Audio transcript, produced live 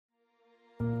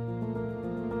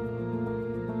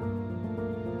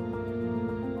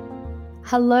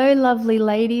Hello, lovely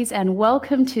ladies, and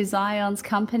welcome to Zion's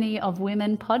Company of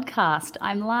Women podcast.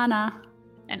 I'm Lana.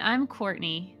 And I'm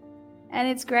Courtney. And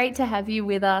it's great to have you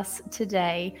with us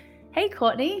today. Hey,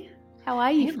 Courtney. How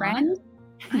are you, friend?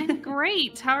 I'm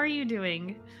great. How are you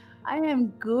doing? I am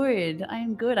good.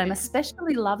 I'm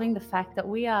especially loving the fact that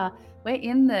we're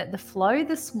in the flow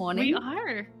this morning. We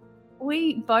are.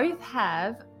 We both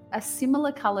have a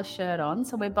similar color shirt on,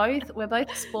 so we're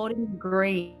both sporting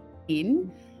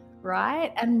green.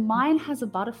 Right? And mine has a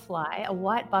butterfly, a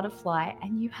white butterfly,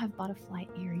 and you have butterfly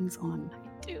earrings on.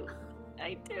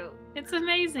 I do. It's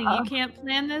amazing. You can't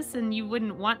plan this and you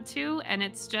wouldn't want to. And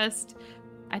it's just,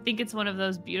 I think it's one of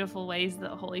those beautiful ways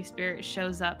that the Holy Spirit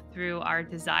shows up through our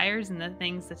desires and the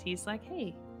things that he's like,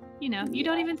 hey, you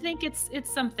don't even think it's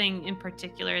something in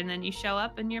particular. And then you show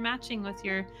up and you're matching with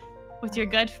your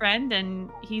good friend, and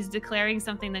he's declaring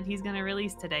something that he's going to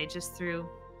release today just through,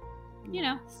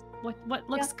 what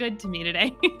looks good to me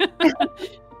today.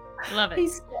 Love it.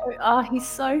 He's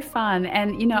so fun.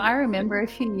 And I remember a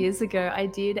few years ago I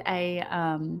did a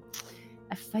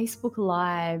Facebook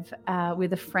Live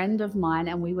with a friend of mine,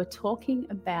 and we were talking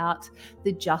about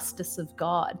the justice of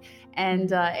God.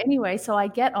 And anyway, so I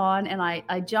get on and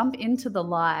I jump into the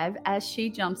live as she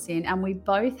jumps in, and we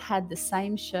both had the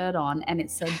same shirt on, and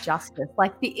it said justice,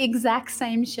 like the exact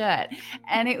same shirt.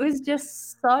 And it was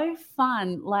just so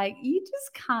fun. Like, you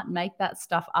just can't make that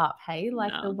stuff up, hey?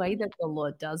 Like, the way that the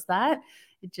Lord does that,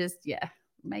 it just,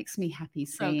 makes me happy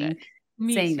seeing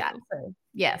that. So,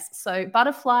 yes. So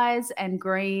butterflies and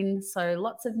green. So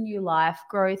lots of new life,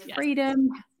 growth, freedom.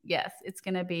 Yes. It's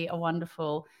going to be a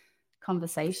wonderful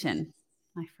conversation,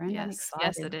 my friend. I'm excited.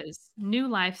 Yes, it is. New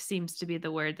life seems to be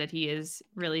the word that he is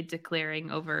really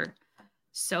declaring over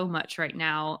so much right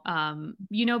now.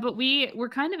 But we're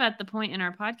kind of at the point in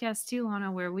our podcast too,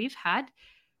 Lana, where we've had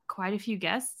quite a few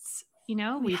guests.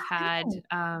 We've had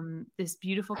this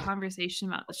beautiful conversation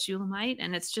about the Shulamite,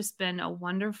 and it's just been a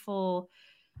wonderful,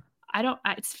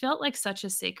 it's felt like such a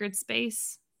sacred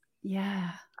space.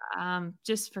 Yeah.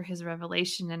 Just for his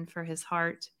revelation and for his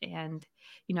heart. And,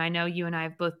 I know you and I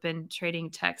have both been trading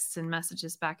texts and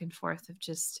messages back and forth of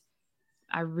just,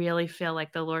 I really feel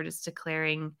like the Lord is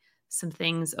declaring some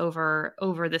things over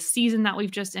the season that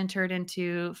we've just entered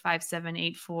into,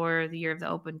 5784, the year of the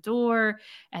open door.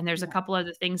 And there's a couple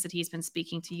other things that he's been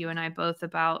speaking to you and I both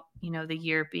about, the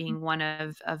year being one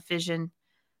of vision,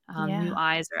 new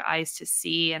eyes or eyes to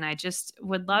see. And I just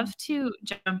would love to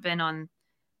jump in on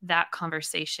that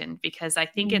conversation, because I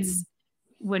think it's,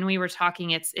 when we were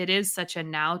talking, it is such a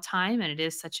now time, and it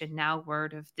is such a now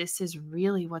word of, this is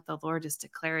really what the Lord is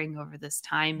declaring over this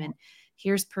time. And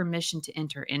here's permission to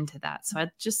enter into that. So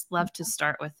I'd just love to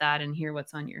start with that and hear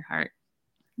what's on your heart.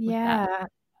 Yeah.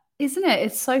 Isn't it?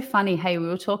 It's so funny. Hey, we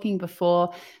were talking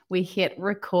before we hit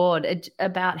record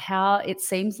about how it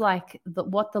seems like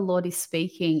what the Lord is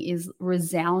speaking is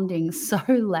resounding so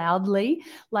loudly,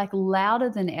 like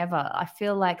louder than ever. I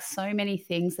feel like so many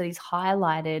things that he's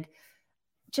highlighted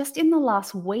just in the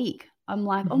last week, I'm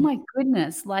like, oh my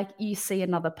goodness, like you see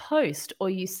another post, or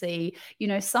you see,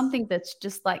 something that's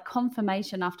just like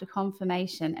confirmation after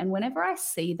confirmation. And whenever I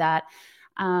see that,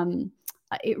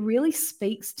 it really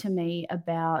speaks to me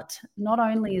about, not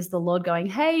only is the Lord going,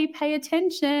 hey, pay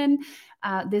attention,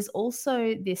 there's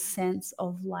also this sense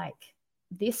of like,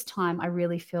 this time I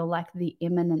really feel like the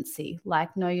imminency,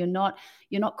 like, no, you're not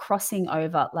crossing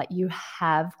over, like you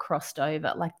have crossed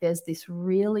over. Like, there's this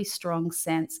really strong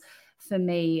sense for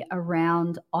me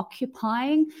around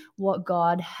occupying what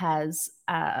God has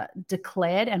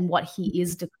declared and what he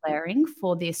is declaring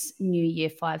for this new year,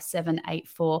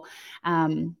 5784,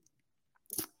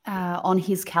 on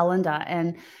his calendar.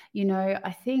 And,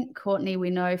 I think, Courtney, we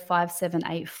know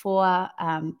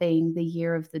 5784 being the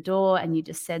year of the door. And you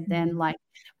just said then, like,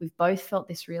 we've both felt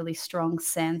this really strong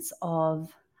sense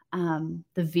of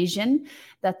the vision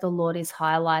that the Lord is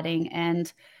highlighting.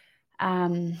 And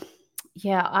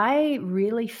I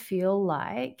really feel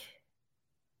like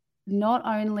not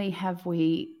only have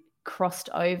we crossed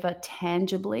over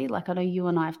tangibly, like I know you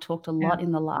and I have talked a lot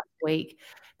in the last week,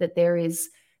 that there's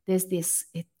this,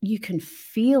 you can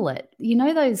feel it.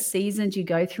 Those seasons you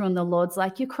go through and the Lord's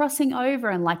like, you're crossing over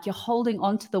and like you're holding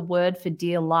on to the word for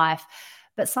dear life,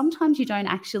 but sometimes you don't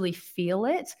actually feel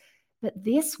it. But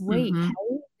this week,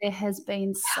 there has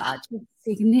been such a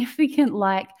significant,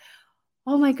 like,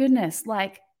 oh my goodness,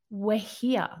 like we're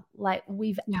here. Like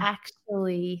we've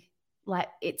actually, like,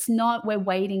 it's not, we're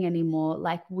waiting anymore.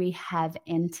 Like we have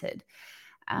entered.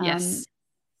 Yes.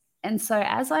 And so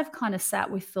as I've kind of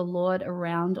sat with the Lord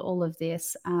around all of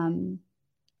this,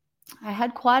 I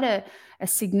had quite a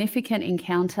significant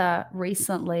encounter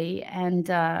recently, and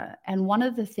one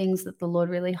of the things that the Lord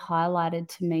really highlighted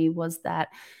to me was that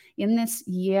in this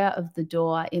year of the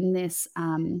door, in this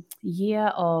year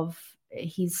of,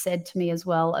 He said to me as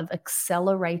well, of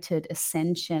accelerated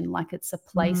ascension, like it's a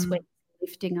place where Mm. He's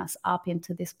lifting us up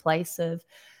into this place of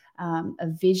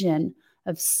vision,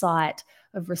 of sight,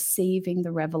 of receiving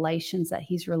the revelations that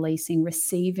He's releasing,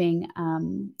 receiving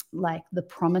like the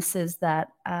promises that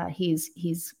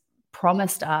He's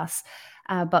promised us,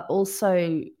 but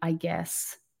also, I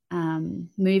guess,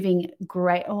 moving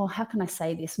great, or how can I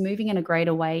say this? Moving in a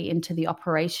greater way into the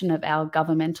operation of our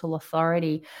governmental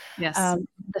authority. Yes.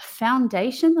 The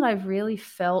foundation that I've really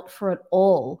felt for it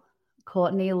all,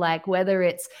 Courtney, like whether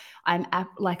it's I'm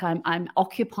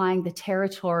occupying the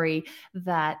territory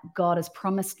that God has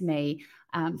promised me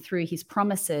through His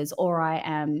promises, or I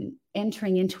am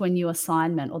entering into a new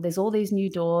assignment, or there's all these new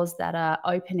doors that are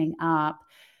opening up.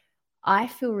 I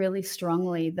feel really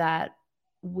strongly that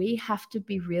we have to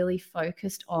be really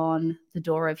focused on the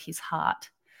door of His heart.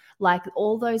 Like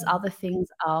all those other things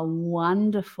are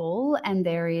wonderful, and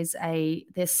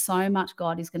there's so much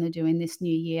God is going to do in this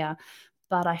new year.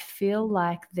 But I feel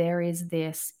like there is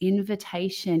this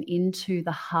invitation into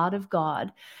the heart of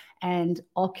God and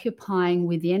occupying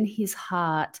within His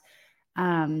heart.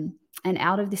 And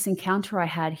out of this encounter I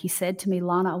had, He said to me,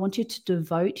 Lana, I want you to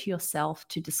devote yourself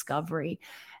to discovery.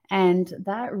 And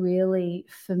that really,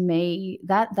 for me,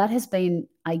 that has been,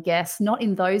 I guess, not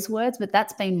in those words, but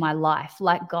that's been my life.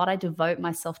 Like, God, I devote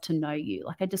myself to know you.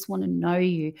 Like, I just want to know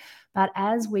you. But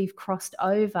as we've crossed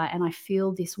over and I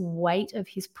feel this weight of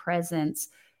His presence,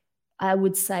 I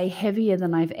would say heavier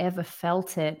than I've ever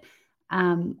felt it.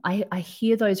 I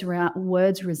hear those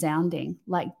words resounding,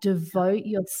 like devote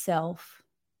yourself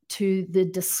to the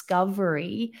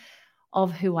discovery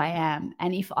of who I am.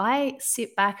 And if I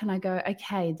sit back and I go,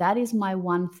 okay, that is my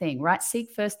one thing, right?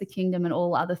 Seek first the kingdom and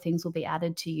all other things will be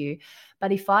added to you.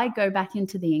 But if I go back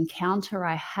into the encounter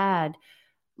I had,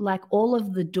 like all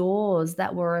of the doors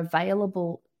that were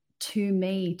available to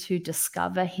me to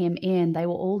discover Him in, they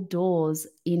were all doors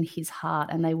in His heart,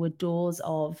 and they were doors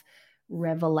of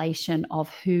revelation of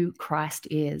who Christ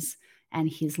is and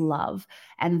His love.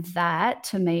 And that,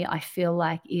 to me, I feel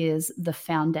like is the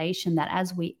foundation that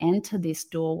as we enter this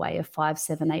doorway of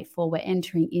 5784, we're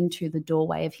entering into the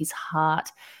doorway of His heart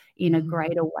in a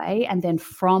greater way. And then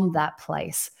from that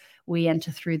place, we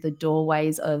enter through the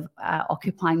doorways of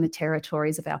occupying the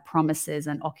territories of our promises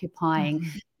and occupying,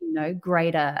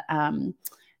 greater,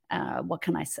 what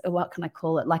can I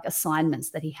call it? Like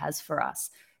assignments that He has for us.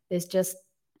 There's just,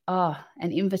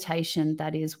 an invitation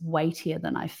that is weightier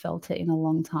than I felt it in a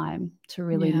long time to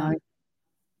really know.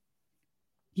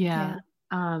 Yeah.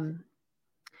 Trying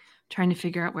to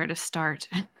figure out where to start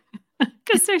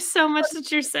because there's so much that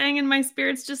you're saying and my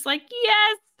spirit's just like,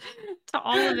 yes, to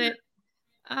all of it.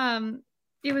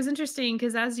 It was interesting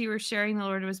because as you were sharing, the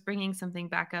Lord was bringing something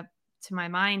back up to my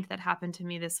mind that happened to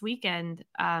me this weekend.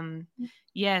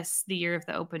 Yes, the year of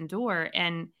the open door.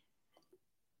 And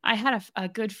I had a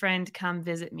good friend come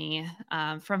visit me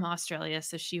from Australia.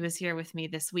 So she was here with me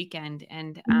this weekend.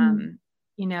 And,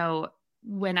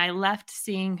 when I left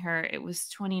seeing her, it was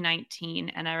 2019.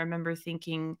 And I remember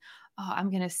thinking, oh,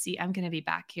 I'm going to be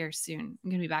back here soon.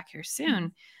 I'm going to be back here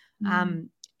soon. And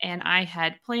I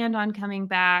had planned on coming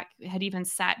back, had even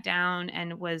sat down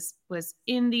and was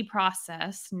in the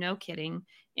process, no kidding,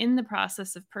 in the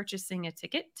process of purchasing a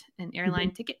ticket, an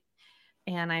airline ticket.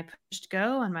 And I pushed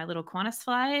go on my little Qantas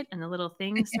flight and the little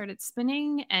thing started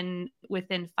spinning. And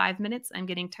within 5 minutes, I'm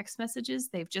getting text messages.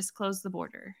 They've just closed the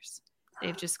borders.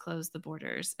 They've just closed the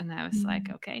borders. And I was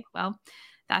like, okay, well,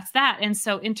 that's that. And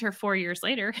so enter 4 years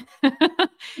later,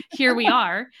 here we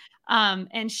are.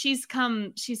 And she's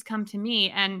come to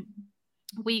me and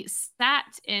we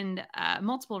sat in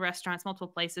multiple restaurants, multiple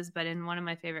places, but in one of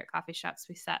my favorite coffee shops,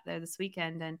 we sat there this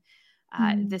weekend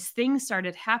and this thing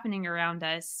started happening around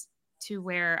us to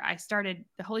where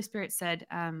the Holy Spirit said,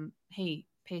 hey,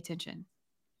 pay attention.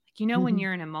 When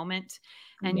you're in a moment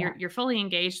and you're fully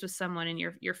engaged with someone and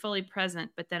you're fully present,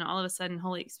 but then all of a sudden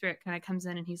Holy Spirit kind of comes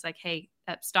in and He's like, hey,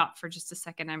 stop for just a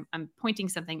second. I'm pointing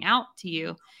something out to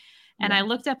you. And I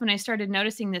looked up and I started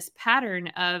noticing this pattern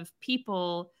of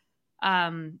people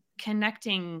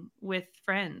connecting with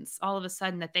friends all of a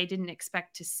sudden that they didn't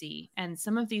expect to see. And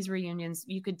some of these reunions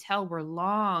you could tell were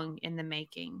long in the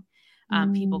making.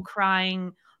 People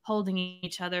crying, holding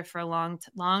each other for long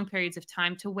periods of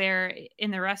time, to where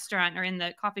in the restaurant or in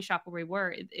the coffee shop where we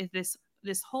were, this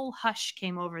whole hush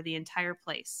came over the entire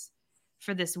place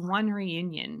for this one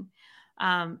reunion.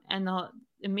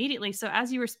 Immediately, so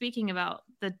as you were speaking about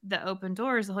the open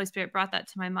doors, the Holy Spirit brought that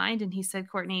to my mind, and he said,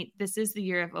 Courtney, this is the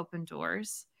year of open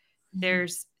doors.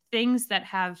 There's things that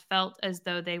have felt as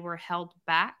though they were held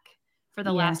back for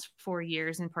the last 4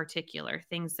 years in particular,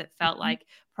 things that felt like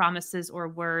promises or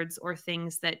words or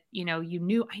things that, you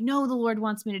knew, I know the Lord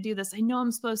wants me to do this. I know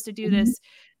I'm supposed to do this,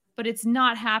 but it's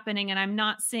not happening and I'm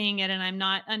not seeing it and I'm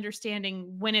not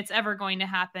understanding when it's ever going to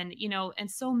happen,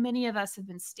 and so many of us have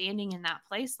been standing in that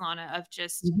place, Lana, of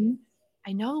just,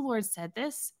 I know the Lord said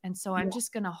this, and so I'm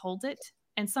just going to hold it.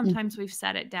 And sometimes we've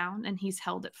set it down and he's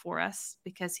held it for us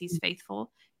because he's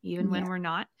faithful, even when we're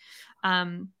not.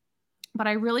 But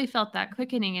I really felt that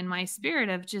quickening in my spirit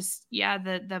of just,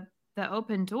 the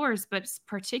open doors, but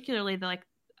particularly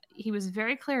he was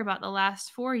very clear about the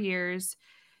last 4 years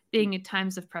being in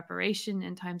times of preparation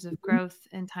and times of growth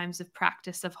and times of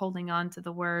practice of holding on to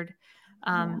the word.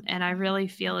 And I really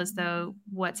feel as though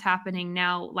what's happening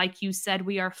now, like you said,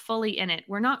 we are fully in it.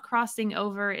 We're not crossing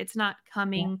over. It's not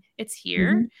coming. It's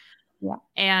here. Yeah.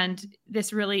 And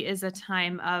this really is a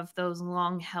time of those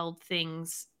long held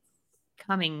things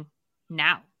coming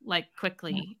now, like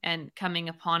quickly and coming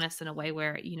upon us in a way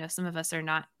where, some of us are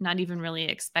not even really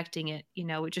expecting it.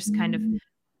 We're just kind of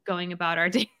going about our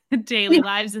daily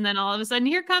lives. And then all of a sudden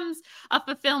here comes a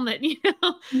fulfillment,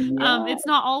 it's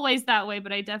not always that way,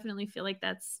 but I definitely feel like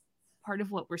that's part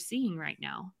of what we're seeing right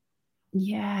now.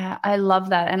 Yeah, I love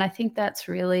that. And I think that's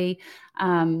really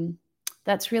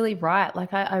right.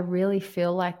 Like I really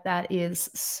feel like that is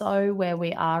so where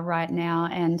we are right now.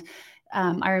 And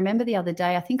I remember the other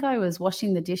day, I think I was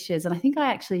washing the dishes, and I think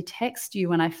I actually texted you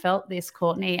when I felt this,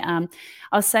 Courtney. I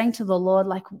was saying to the Lord,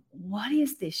 like, what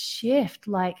is this shift?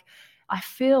 Like, I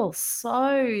feel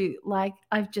so like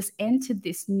I've just entered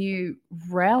this new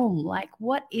realm. Like,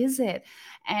 what is it?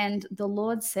 And the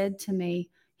Lord said to me,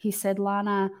 he said,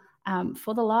 Lana,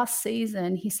 for the last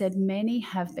season, he said, many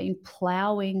have been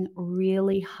plowing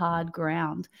really hard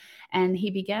ground. And he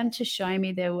began to show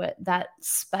me there were that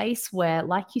space where,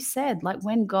 like you said, like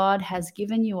when God has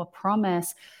given you a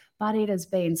promise, but it has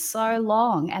been so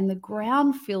long and the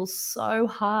ground feels so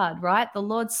hard, right? The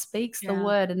Lord speaks the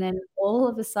word, and then all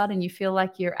of a sudden you feel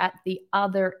like you're at the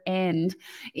other end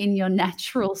in your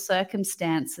natural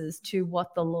circumstances to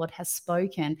what the Lord has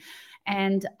spoken.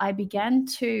 And I began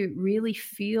to really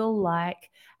feel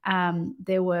like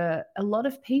there were a lot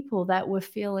of people that were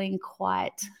feeling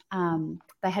quite,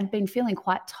 they had been feeling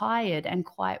quite tired and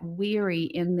quite weary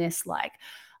in this, like,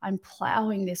 I'm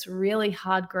plowing this really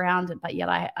hard ground, but yet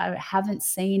I haven't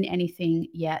seen anything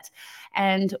yet.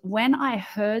 And when I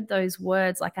heard those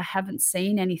words, like I haven't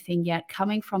seen anything yet,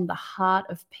 coming from the heart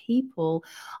of people,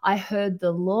 I heard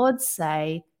the Lord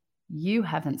say, you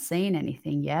haven't seen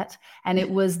anything yet. And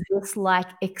it was this like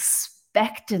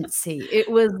expectancy. It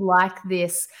was like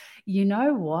this, you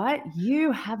know what?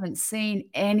 You haven't seen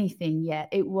anything yet.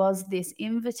 It was this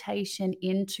invitation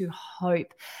into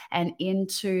hope and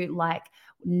into like,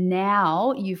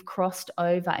 now you've crossed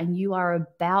over and you are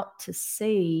about to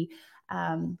see,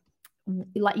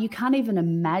 like you can't even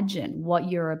imagine what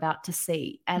you're about to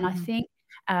see. And I think,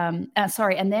 and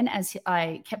then as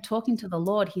I kept talking to the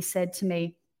Lord, he said to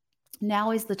me, now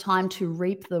is the time to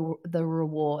reap the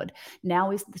reward.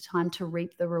 Now is the time to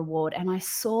reap the reward. And I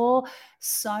saw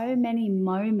so many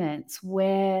moments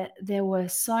where there were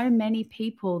so many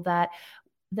people that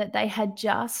they had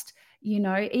just,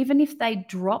 even if they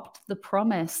dropped the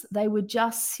promise, they were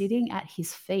just sitting at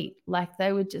his feet. Like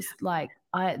they were just like,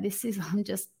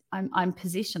 I'm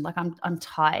positioned, like I'm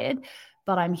tired,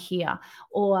 but I'm here.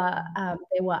 Or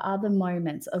there were other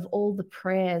moments of all the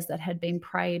prayers that had been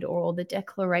prayed or all the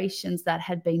declarations that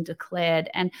had been declared.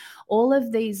 And all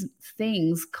of these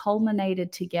things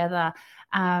culminated together.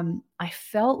 I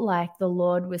felt like the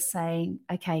Lord was saying,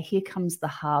 okay, here comes the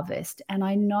harvest. And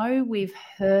I know we've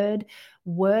heard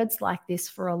words like this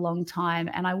for a long time.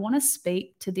 And I want to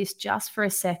speak to this just for a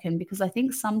second, because I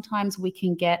think sometimes we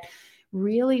can get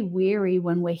really weary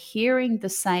when we're hearing the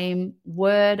same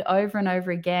word over and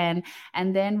over again.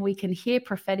 And then we can hear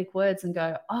prophetic words and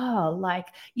go, oh, like,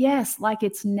 yes, like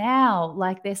it's now,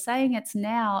 like they're saying it's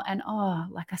now. And oh,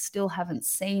 like I still haven't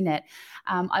seen it.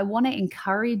 I want to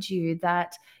encourage you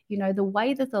that, the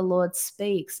way that the Lord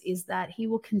speaks is that he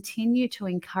will continue to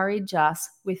encourage us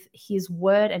with his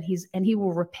word, and he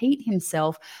will repeat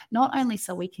himself, not only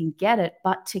so we can get it,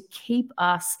 but to keep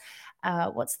us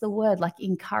what's the word, like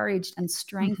encouraged and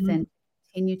strengthened,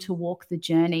 continue to walk the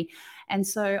journey. And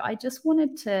so I just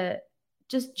wanted to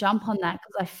just jump on that,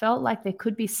 because I felt like there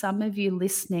could be some of you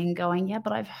listening going, yeah,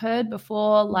 but I've heard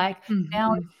before, like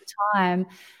now is the time.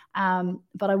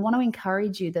 But I want to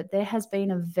encourage you that there has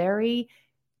been a very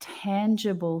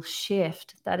tangible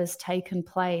shift that has taken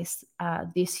place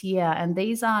this year. And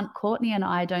these aren't, Courtney and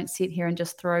I don't sit here and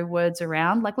just throw words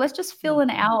around. Like, let's just fill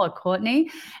an hour, Courtney,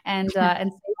 and see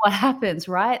what happens,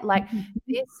 right? Like,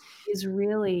 this is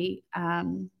really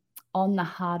on the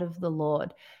heart of the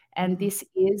Lord. And this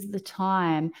is the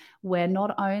time where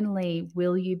not only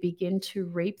will you begin to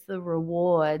reap the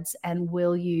rewards and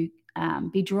will you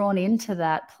be drawn into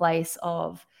that place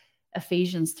of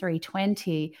Ephesians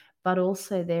 3:20, but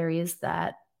also there is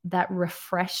that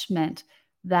refreshment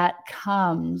that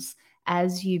comes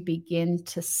as you begin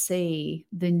to see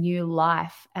the new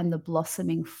life and the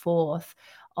blossoming forth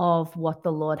of what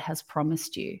the Lord has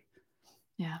promised you.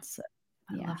 Yeah, so,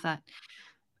 I love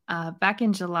that. Back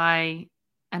in July,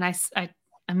 and I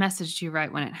messaged you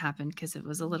right when it happened because it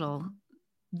was a little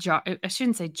I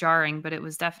shouldn't say jarring, but it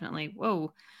was definitely,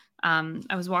 whoa.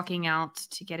 I was walking out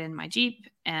to get in my Jeep,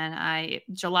 and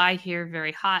July here,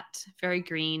 very hot, very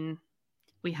green.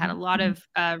 We had a lot of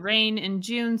rain in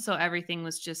June, so everything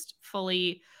was just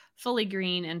fully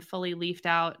green and fully leafed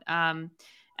out. And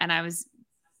I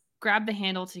grabbed the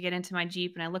handle to get into my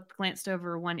Jeep, and I glanced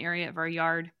over one area of our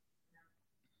yard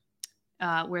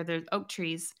where there's oak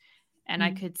trees. And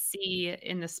I could see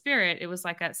in the spirit, it was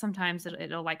like sometimes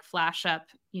it'll like flash up,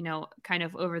 kind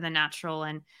of over the natural.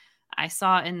 And I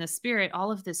saw in the spirit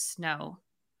all of this snow,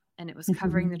 and it was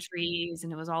covering the trees,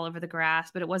 and it was all over the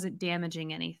grass, but it wasn't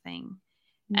damaging anything.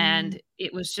 And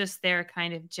it was just there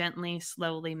kind of gently,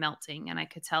 slowly melting. And I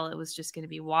could tell it was just going to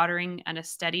be watering at a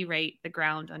steady rate, the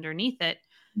ground underneath it.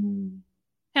 And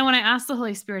when I asked the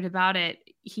Holy Spirit about it,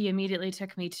 he immediately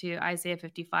took me to Isaiah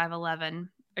 55:11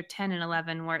 or 10 and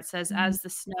 11, where it says, as the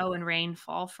snow and rain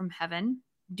fall from heaven,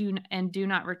 do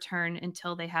not return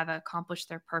until they have accomplished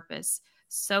their purpose,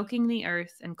 soaking the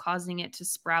earth and causing it to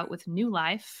sprout with new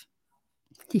life.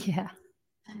 Yeah.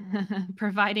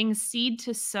 Providing seed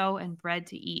to sow and bread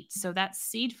to eat. So that's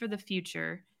seed for the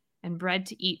future and bread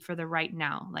to eat for the right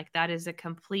now. Like, that is a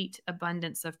complete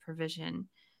abundance of provision.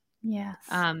 Yes.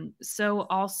 So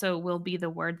also will be the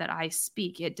word that I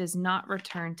speak. It does not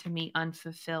return to me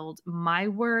unfulfilled. My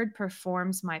word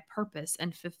performs my purpose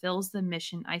and fulfills the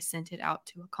mission I sent it out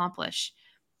to accomplish.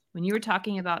 When you were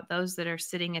talking about those that are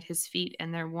sitting at his feet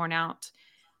and they're worn out,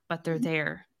 but they're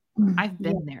there. I've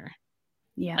been there.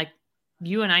 Yeah. Like,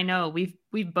 you and I know we've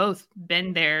both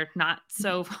been there, not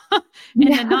so in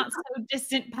the not so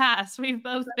distant past. We've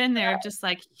both been there, just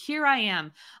like, here I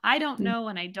am. I don't know,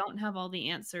 and I don't have all the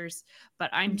answers,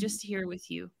 but I'm just here with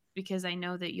you because I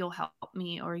know that you'll help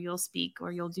me, or you'll speak,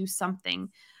 or you'll do something.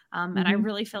 And I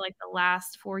really feel like the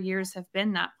last 4 years have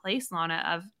been that place, Lana,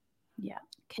 of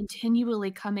continually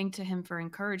coming to him for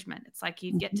encouragement. It's like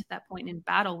you get to that point in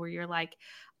battle where you're like,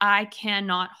 I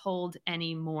cannot hold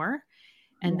anymore.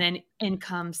 And then in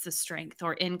comes the strength,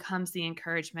 or in comes the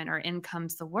encouragement, or in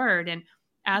comes the word. And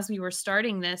as we were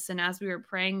starting this, and as we were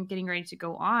praying, getting ready to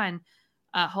go on,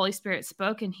 Holy Spirit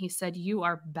spoke, and he said, you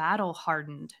are battle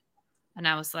hardened. And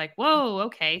I was like, whoa,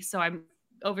 okay. So I'm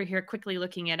over here quickly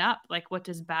looking it up. Like, what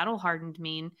does battle hardened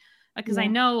mean? Because I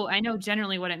know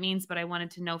generally what it means, but I wanted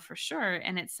to know for sure.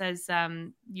 And it says,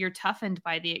 you're toughened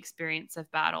by the experience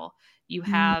of battle. You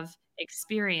have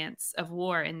experience of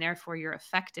war, and therefore you're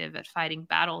effective at fighting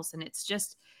battles. And it's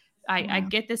just, I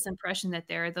get this impression that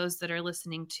there are those that are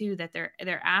listening too, that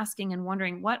they're asking and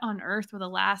wondering, what on earth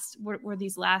were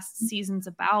these last seasons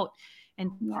about?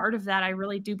 And part of that, I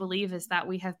really do believe, is that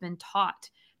we have been taught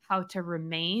how to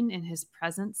remain in his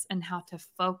presence and how to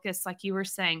focus, like you were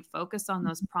saying, focus on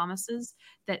those promises,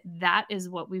 that is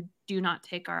what we do not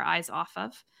take our eyes off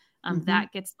of.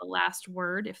 That gets the last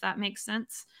word, if that makes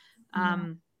sense.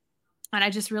 And I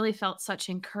just really felt such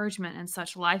encouragement and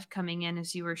such life coming in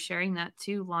as you were sharing that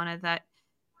too, Lana, that,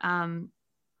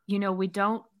 we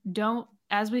don't,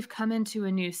 as we've come into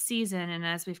a new season and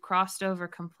as we've crossed over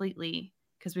completely,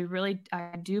 because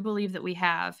I do believe that we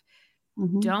have,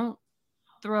 don't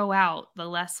throw out the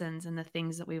lessons and the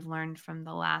things that we've learned from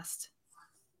the last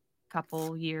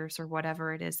couple years or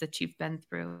whatever it is that you've been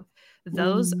through.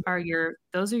 Those are your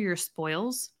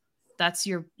spoils. That's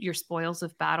your spoils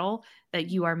of battle that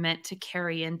you are meant to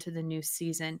carry into the new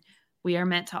season. We are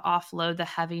meant to offload the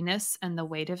heaviness and the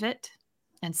weight of it.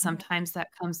 And sometimes that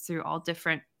comes through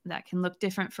that can look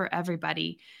different for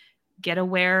everybody. Get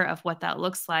aware of what that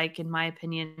looks like. In my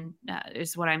opinion,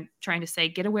 is what I'm trying to say.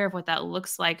 Get aware of what that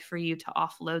looks like for you to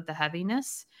offload the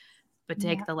heaviness, but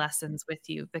take the lessons with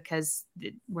you, because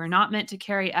we're not meant to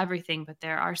carry everything, but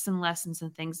there are some lessons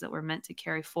and things that we're meant to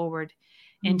carry forward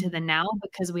into the now,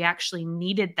 because we actually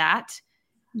needed that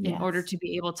in order to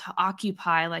be able to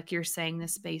occupy, like you're saying, the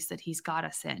space that he's got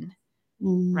us in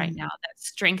right now, that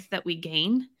strength that we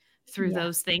gain through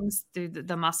those things, through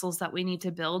the muscles that we need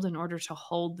to build in order to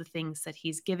hold the things that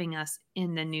he's giving us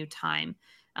in the new time.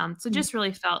 So just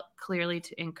really felt clearly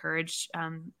to encourage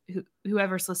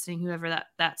whoever's listening, whoever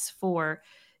that's for,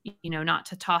 not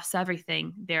to toss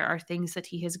everything. There are things that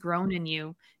he has grown in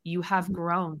you. You have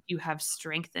grown, you have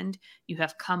strengthened, you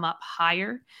have come up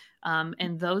higher.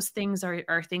 And those things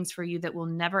are things for you that will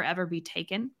never, ever be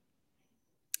taken.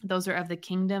 Those are of the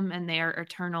kingdom and they are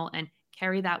eternal, and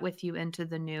carry that with you into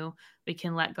the new. We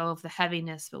can let go of the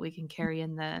heaviness, but we can carry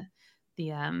in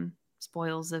the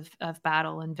spoils of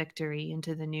battle and victory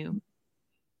into the new.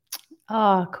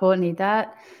 Oh, Courtney,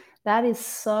 that is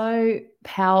so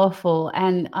powerful.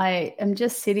 And I am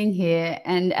just sitting here,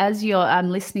 and as I'm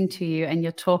listening to you and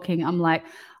you're talking, I'm like,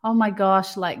 oh my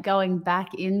gosh, like going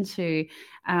back into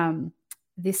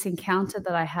this encounter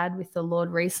that I had with the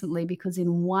Lord recently, because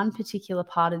in one particular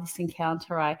part of this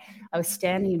encounter, I was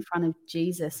standing in front of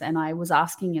Jesus and I was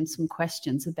asking him some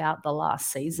questions about the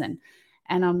last season.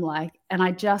 And I'm like, and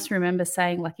I just remember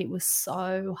saying, like, it was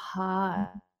so hard.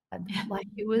 Like,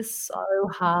 it was so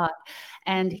hard.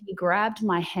 And he grabbed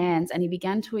my hands and he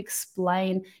began to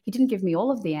explain. He didn't give me all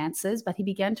of the answers, but he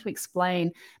began to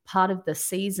explain part of the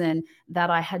season that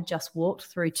I had just walked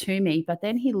through to me. But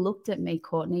then he looked at me,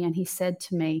 Courtney, and he said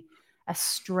to me, a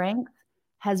strength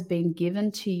has been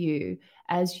given to you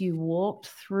as you walked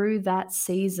through that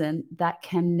season that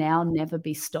can now never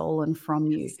be stolen from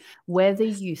you. Whether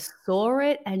you saw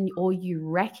it or you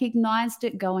recognized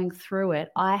it going through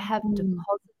it, I have deposited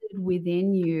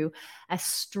within you a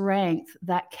strength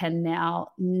that can now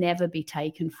never be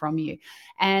taken from you.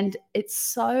 And it's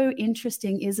so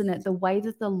interesting, isn't it? The way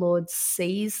that the Lord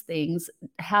sees things,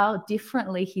 how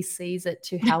differently he sees it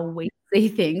to how we see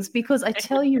things. Because I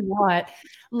tell you what,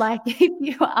 like, if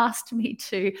you asked me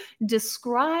to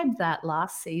describe that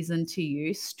last season to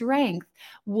you, strength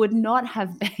would not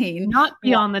have been not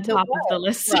be on the top of the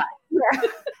list. Right. Yeah.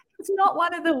 It's not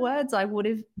one of the words I would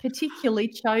have particularly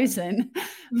chosen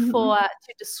to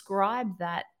describe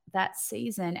that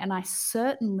season. And I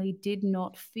certainly did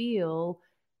not feel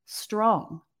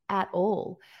strong at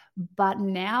all. But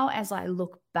now as I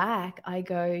look back, I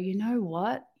go, you know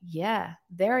what? Yeah,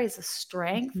 there is a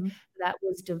strength that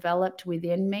was developed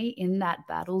within me in that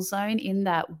battle zone, in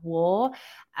that war,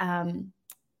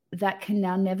 that can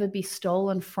now never be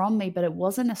stolen from me. But it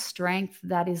wasn't a strength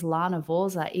that is Lana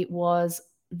Vorza. It was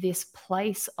this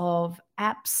place of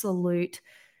absolute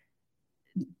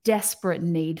desperate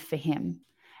need for him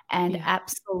and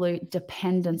absolute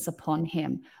dependence upon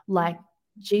him. Like,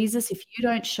 Jesus, if you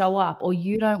don't show up or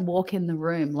you don't walk in the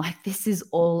room, like, this is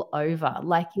all over.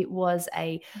 Like, it was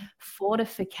a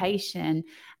fortification,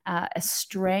 a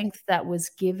strength that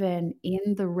was given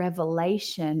in the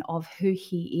revelation of who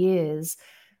he is,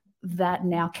 that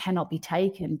now cannot be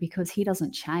taken because he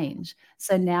doesn't change.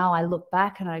 So now I look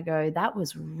back and I go, that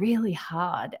was really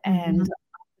hard. And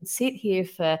I could sit here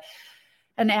for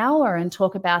an hour and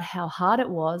talk about how hard it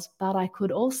was, but I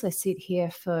could also sit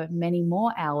here for many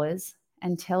more hours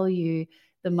and tell you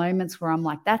the moments where I'm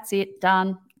like, that's it,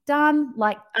 done,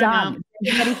 like, done.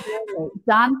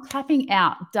 Done, tapping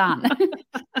out, done.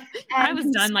 I was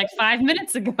done like 5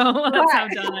 minutes ago. That's how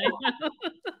done I am.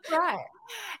 Right.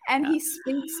 And he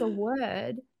speaks a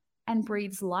word and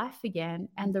breathes life again.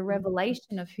 And the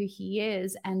revelation of who he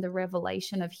is and the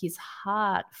revelation of his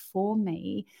heart for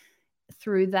me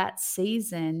through that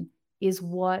season is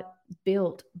what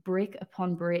built brick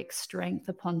upon brick, strength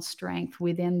upon strength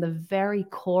within the very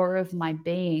core of my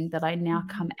being, that I now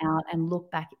come out and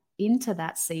look back into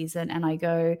that season and I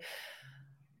go,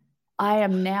 I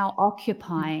am now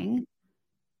occupying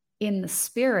in the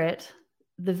spirit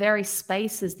the very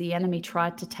spaces the enemy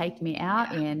tried to take me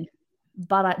out in.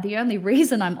 But the only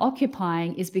reason I'm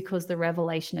occupying is because the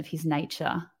revelation of his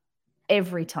nature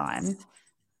every time,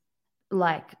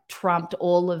 like, trumped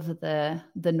all of the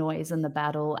noise and the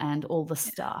battle and all the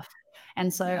stuff.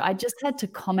 And so I just had to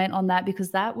comment on that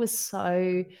because that was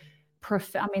so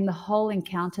profound. I mean, the whole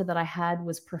encounter that I had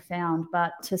was profound,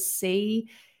 but to see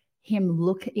him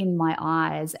look in my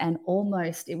eyes and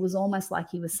it was almost like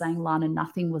he was saying, Lana,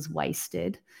 nothing was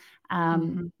wasted.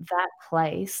 That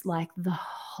place, like the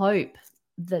hope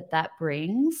that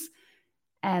brings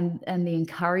and the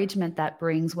encouragement that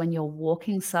brings when you're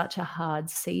walking such a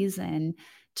hard season,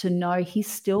 to know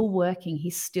he's still working,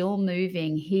 he's still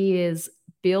moving, he is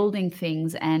building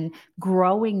things and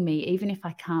growing me, even if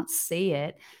I can't see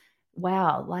it.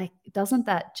 Wow, like, doesn't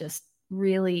that just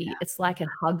really, it's like it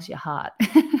hugs your heart.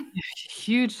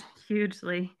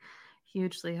 Hugely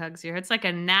hugs your heart. It's like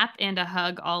a nap and a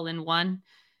hug all in one.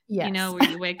 Yes. where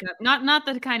you wake up, not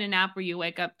the kind of nap where you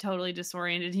wake up totally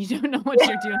disoriented, you don't know what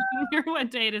you're doing or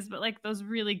what day it is, but like those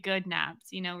really good naps,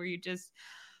 where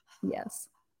Yes.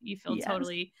 you feel Yes.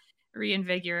 totally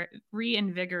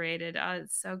reinvigorated.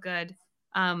 It's so good.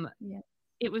 Um, Yeah.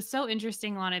 it was so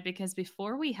interesting on it because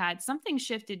before we had something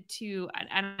shifted too,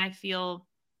 and I feel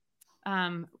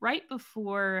right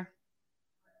before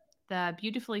the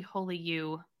Beautifully Holy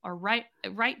You, or right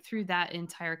through that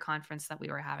entire conference that we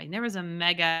were having, there was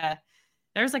like a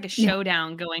Yeah.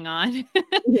 showdown going on,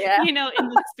 Yeah. in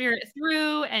the spirit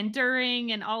through and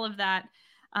during and all of that.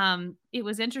 It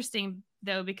was interesting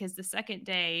though, because the second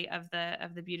day of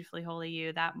the Beautifully Holy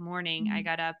You, that morning, I Mm.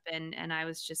 got up and I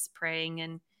was just praying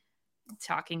and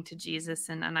talking to Jesus,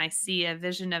 and I see a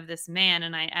vision of this man,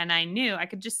 and I knew I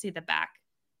could just see the back.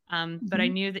 But I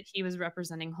Mhm. knew that he was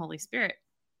representing Holy Spirit,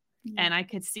 Yeah. and I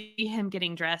could see him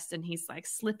getting dressed, and he's like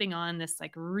slipping on this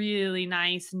like really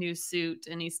nice new suit,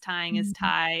 and he's tying his Mhm.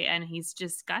 tie, and he's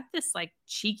just got this like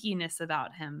cheekiness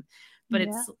about him. But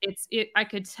Yeah. I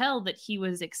could tell that he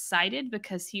was excited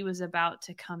because he was about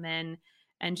to come in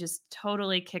and just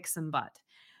totally kick some butt.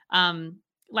 Um,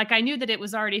 like I knew that it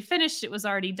was already finished, it was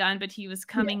already done, but he was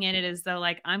Yeah. coming in it as though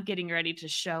like I'm getting ready to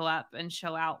show up and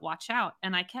show out, watch out.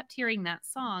 And I kept hearing that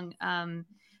song,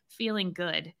 Feeling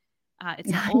Good.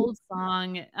 It's an old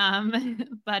song,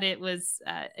 but it's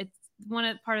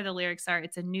part of the lyrics are,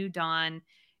 it's a new dawn,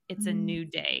 it's a Mm. new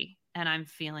day, and I'm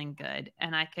feeling good.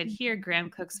 And I could hear Graham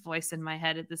Cook's voice in my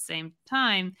head at the same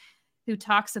time, who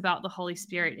talks about the Holy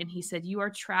Spirit. And he said, you are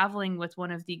traveling with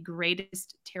one of the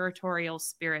greatest territorial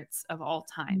spirits of all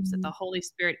times, that the Mm. Holy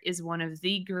Spirit is one of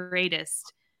the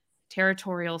greatest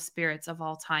territorial spirits of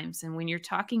all times. And when you're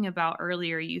talking about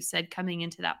earlier, you said coming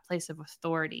into that place of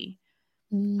authority.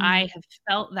 I Mm. have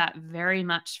felt that very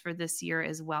much for this year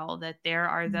as well, that there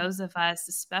are Mm. those of us,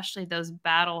 especially those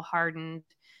battle hardened,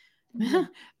 Yeah.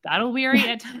 battle weary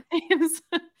at times,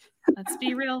 let's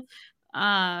be real,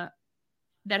 uh,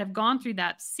 that have gone through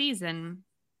that season.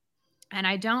 And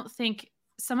I don't think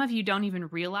some of you don't even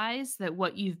realize that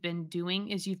what you've been doing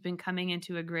is you've been coming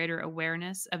into a greater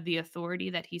awareness of the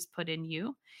authority that he's put in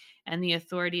you and the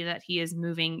authority that he is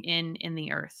moving in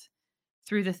the earth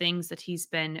through the things that he's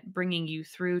been bringing you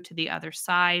through to the other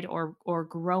side, or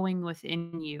growing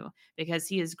within you, because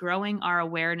he is growing our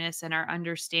awareness and our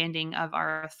understanding of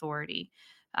our authority.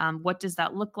 What does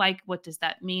that look like? What does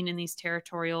that mean in these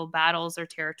territorial battles or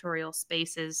territorial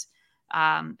spaces?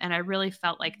 And I really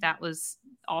felt like that was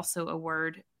also a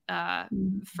word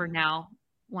Mm. for now.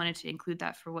 Wanted to include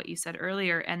that for what you said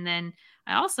earlier. And then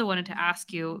I also wanted to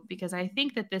ask you, because I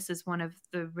think that this is one of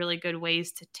the really good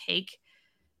ways to take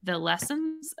the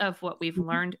lessons of what we've Mhm.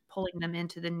 learned, pulling them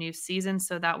into the new season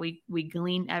so that we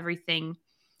glean everything.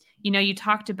 You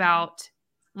talked about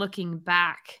looking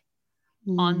back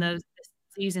on Mm. this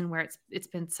season where it's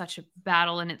been such a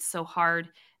battle and it's so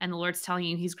hard, and the Lord's telling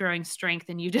you he's growing strength,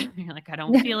 and you're like, I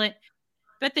don't Yeah. feel it.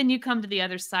 But then you come to the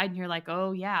other side and you're like,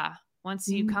 oh yeah. Once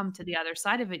you Mm. come to the other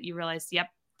side of it, you realize,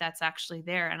 yep, that's actually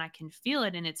there and I can feel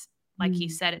it. And it's like he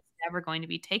Mm. said, it's never going to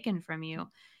be taken from you.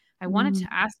 I wanted Mm.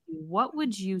 to ask you, what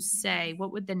would you say?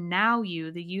 What would the now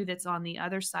you, the you that's on the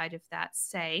other side of that,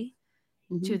 say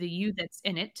to Mhm. the you that's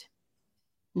in it?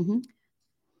 Mhm.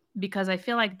 Because I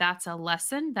feel like that's a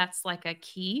lesson, that's like a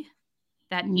key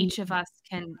that Mm. each of us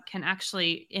can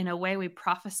actually, in a way, we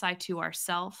prophesy to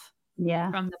ourselves Yeah.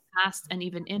 from the past and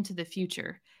even into the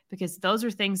future, because those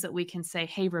are things that we can say,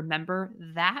 hey, remember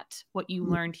that, what you Mm.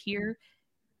 learned here,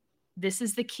 this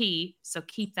is the key, so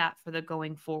keep that for the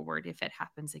going forward if it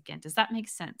happens again. Does that make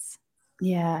sense?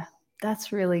 Yeah.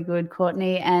 That's really good,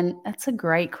 Courtney. And that's a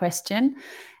great question.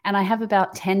 And I have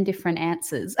about 10 different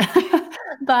answers.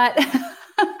 But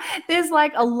there's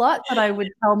like a lot that I would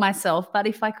tell myself. But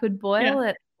if I could Yeah. boil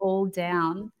it all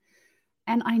down,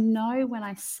 and I know when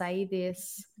I say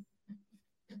this,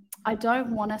 I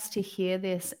don't want us to hear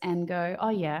this and go, "Oh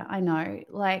yeah, I know."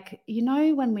 Like,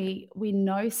 when we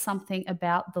know something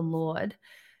about the Lord,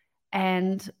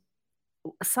 and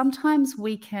sometimes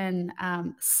we can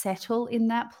settle in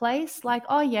that place, like,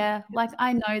 "Oh yeah, like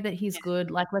I know that He's Yeah.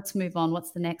 good. Like, let's move on.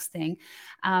 What's the next thing?"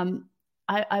 Um,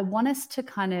 I want us to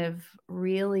kind of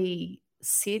really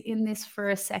sit in this for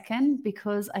a second,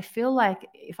 because I feel like,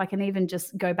 if I can even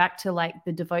just go back to like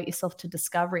the devote yourself to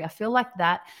discovery, I feel like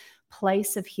that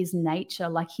place of his nature,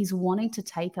 like he's wanting to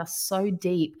take us so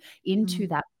deep into Mm.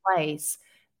 that place,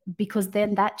 because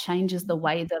then that changes the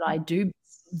way that I do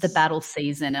the battle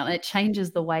season, and it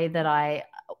changes the way that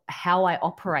how I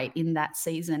operate in that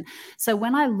season. So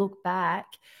when I look back,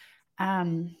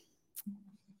 um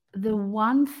The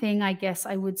one thing I guess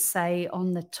I would say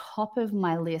on the top of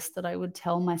my list that I would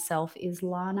tell myself is,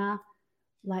 Lana,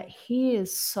 like, he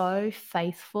is so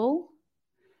faithful.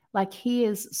 Like, he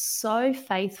is so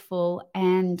faithful,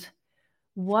 and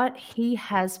what he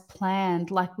has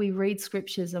planned, like, we read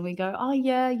scriptures and we go, oh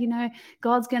yeah,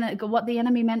 God's gonna, what the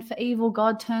enemy meant for evil,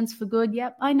 God turns for good.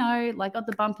 Yep, I know, like, got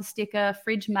the bumper sticker,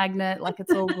 fridge magnet, like,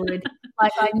 it's all good.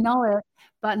 Like, I know it.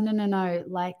 But no,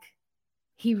 like,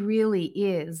 he really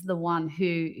is the one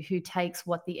who takes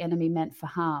what the enemy meant for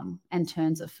harm and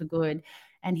turns it for good.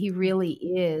 And he really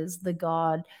is the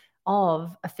God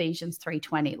of Ephesians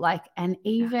 3:20. Like, and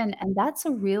even, and that's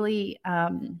a really,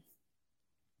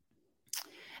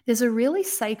 there's a really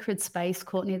sacred space,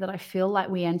 Courtney, that I feel like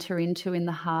we enter into in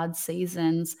the hard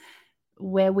seasons,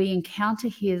 where we encounter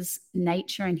his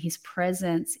nature and his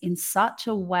presence in such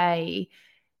a way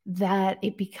that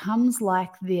it becomes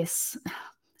like this,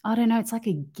 I don't know, it's like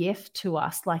a gift to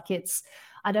us. Like, it's,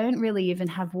 I don't really even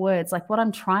have words. Like, what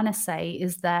I'm trying to say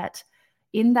is that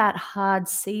in that hard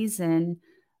season,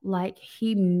 like,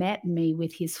 he met me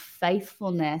with his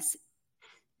faithfulness,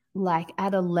 like,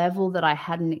 at a level that I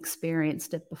hadn't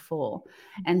experienced it before.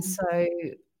 And so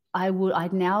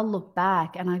I'd now look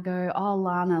back and I go, oh,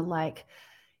 Lana, like,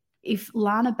 if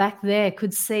Lana back there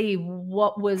could see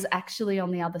what was actually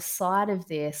on the other side of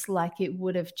this, like, it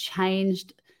would have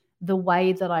changed the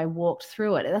way that I walked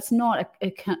through it. That's not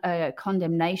a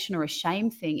condemnation or a shame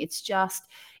thing. It's just,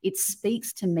 it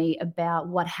speaks to me about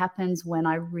what happens when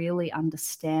I really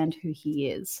understand who he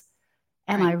is.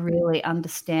 And I really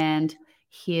understand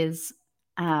his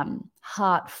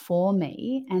heart for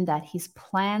me, and that his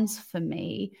plans for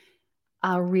me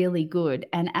are really good.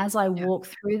 And as I walk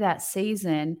through that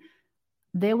season,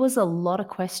 there was a lot of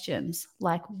questions,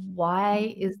 like,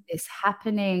 why is this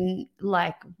happening?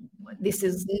 Like, this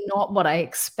is not what I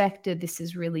expected. This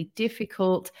is really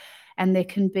difficult. And there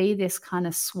can be this kind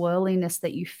of swirliness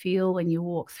that you feel when you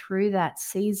walk through that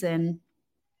season.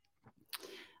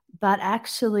 But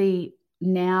actually,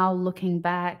 now looking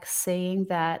back, seeing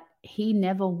that he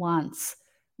never once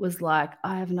was like,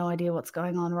 I have no idea what's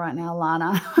going on right now,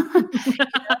 Lana.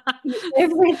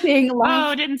 Everything, like,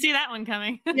 oh, didn't see that one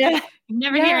coming. Yeah. You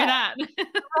never hear that.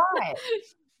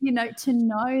 Right. To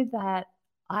know that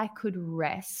I could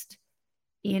rest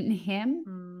in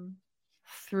him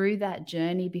through that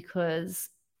journey, because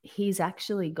he's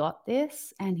actually got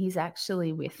this and he's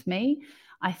actually with me.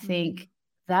 I think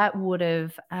that would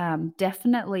have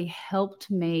definitely helped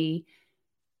me,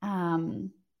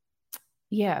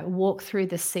 walk through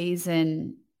the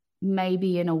season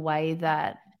maybe in a way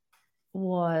that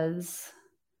was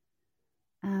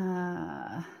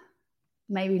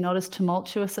maybe not as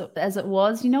tumultuous as it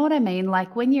was. You know what I mean?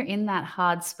 Like, when you're in that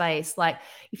hard space, like,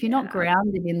 if you're not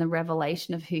grounded in the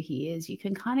revelation of who he is, you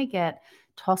can kind of get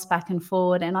tossed back and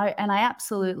forward. And I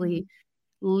absolutely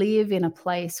live in a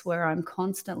place where I'm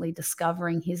constantly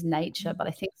discovering his nature. But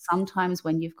I think sometimes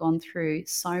when you've gone through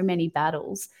so many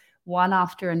battles, one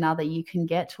after another, you can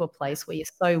get to a place where you're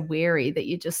so weary that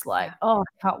you're just like, oh,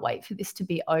 I can't wait for this to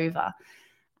be over.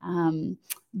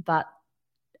 But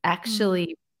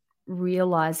actually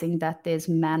realizing that there's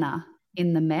manna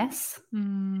in the mess.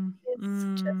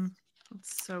 That's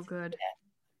so good.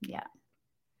 Yeah.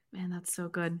 Man, that's so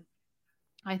good.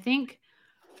 I think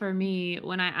for me,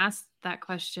 when I asked that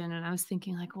question and I was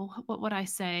thinking, like, well, what would I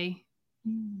say?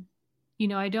 I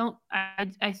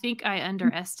think I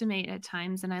underestimate at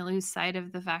times, and I lose sight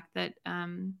of the fact that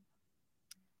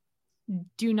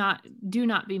do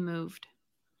not be moved.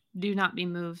 Do not be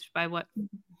moved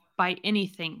by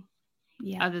anything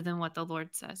other than what the Lord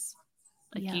says.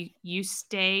 Like, you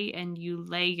stay and you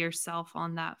lay yourself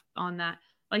on that,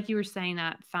 like you were saying,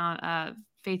 that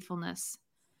faithfulness.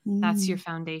 That's your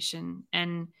foundation.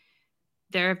 And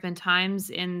there have been times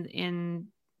in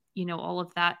all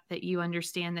of that you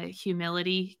understand that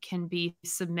humility can be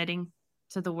submitting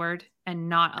to the word and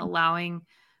not allowing,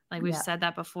 like we've said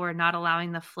that before, not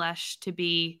allowing the flesh to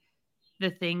be the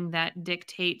thing that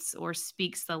dictates or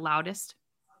speaks the loudest.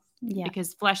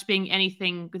 Because flesh being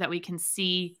anything that we can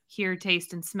see, hear,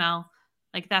 taste, and smell,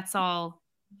 like, that's all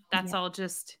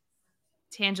just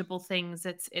tangible things.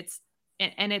 It's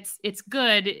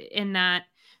good in that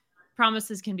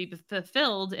promises can be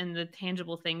fulfilled in the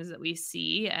tangible things that we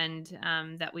see and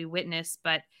that we witness,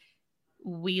 but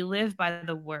we live by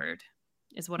the word,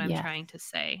 is what I'm trying to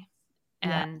say.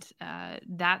 And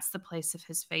that's the place of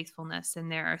his faithfulness.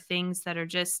 And there are things that are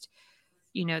just,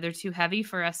 they're too heavy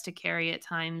for us to carry at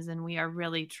times, and we are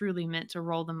really truly meant to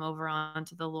roll them over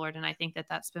onto the Lord. And I think that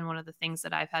that's been one of the things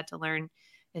that I've had to learn,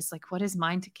 is like, what is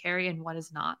mine to carry and what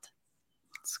is not.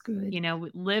 It's good.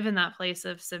 Live in that place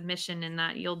of submission, and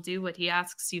that you'll do what he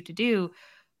asks you to do,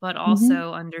 but Mm-hmm.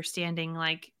 also understanding,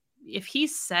 like, if he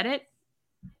said it,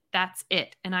 that's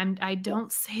it. And I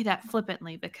don't say that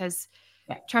flippantly, because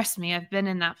Yeah. trust me, I've been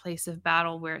in that place of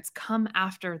battle where it's come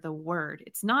after the word.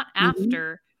 It's not Mm-hmm.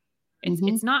 after.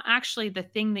 It's not actually the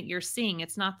thing that you're seeing.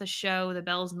 It's not the show, the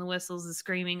bells and the whistles, the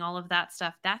screaming, all of that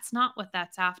stuff. That's not what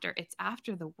that's after. It's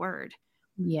after the word.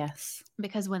 Yes.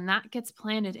 Because when that gets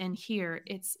planted in here,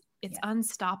 it's Yeah.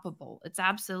 unstoppable. It's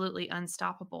absolutely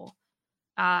unstoppable.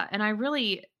 And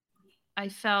I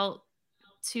felt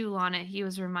too, Lana, he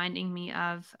was reminding me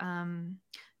of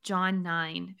John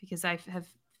 9, because I have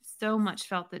so much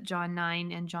felt that John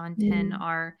 9 and John 10 Mm.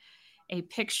 are a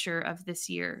picture of this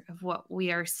year, of what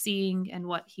we are seeing and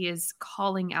what he is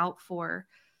calling out for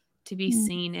to be Mm.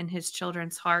 seen in his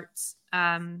children's hearts.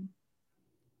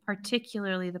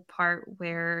 Particularly the part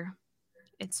where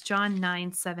it's John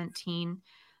 9:17.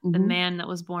 The Mm-hmm. man that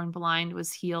was born blind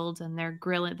was healed, and they're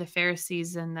grilling, the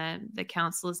Pharisees and the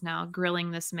council is now grilling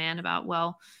this man about,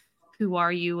 well, who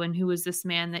are you, and who is this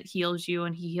man that heals you?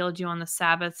 And he healed you on the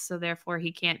Sabbath, so therefore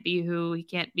he can't be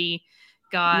Yeah.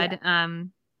 God.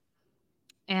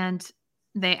 And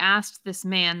they asked this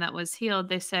man that was healed,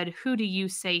 they said, who do you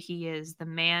say he is, the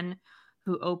man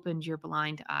who opened your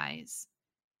blind eyes?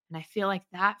 And I feel like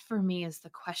that for me is the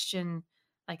question.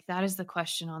 Like, that is the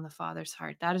question on the Father's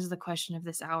heart. That is the question of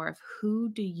this hour, of who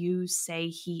do you say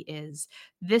he is?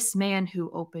 This man who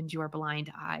opened your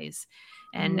blind eyes.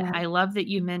 And Yeah. I love that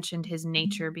you mentioned his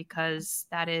nature, because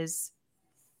that is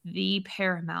the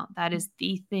paramount. That is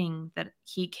the thing that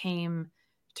he came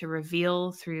to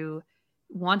reveal through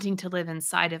wanting to live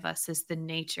inside of us, is the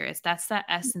nature. That's that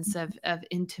essence of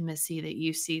intimacy that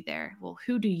you see there. Well,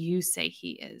 who do you say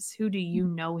he is? Who do you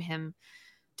know him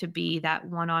to be? That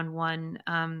one-on-one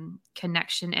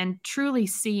connection and truly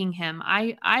seeing him.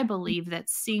 I believe that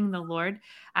seeing the Lord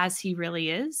as he really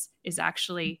is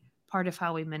actually part of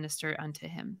how we minister unto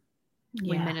him.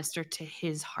 We Yeah. minister to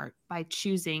his heart by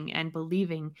choosing and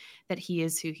believing that he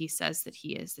is who he says that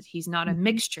he is, that he's not a Mm-hmm.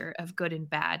 mixture of good and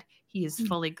bad. He is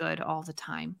fully good all the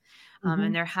time. Mm-hmm.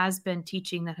 And there has been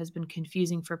teaching that has been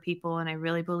confusing for people. And I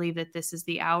really believe that this is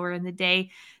the hour and the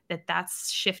day that that's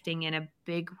shifting in a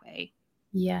big way.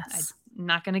 I'm Yes.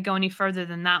 not going to go any further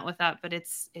than that with that, but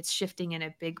it's shifting in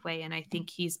a big way. And I think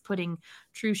he's putting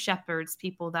true shepherds,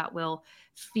 people that will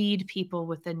feed people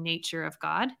with the nature of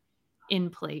God, in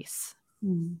place.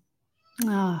 Mm.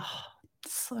 Oh,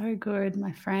 so good,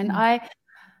 my friend. Mm.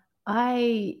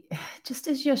 I just,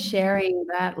 as you're sharing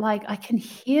that, like, I can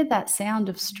hear that sound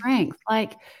of strength.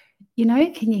 Like,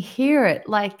 can you hear it?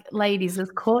 Like, ladies, as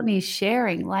Courtney's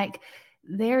sharing, like,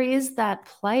 there is that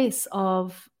place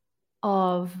of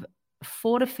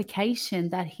fortification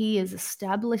that he is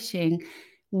establishing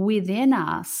within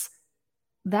us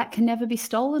that can never be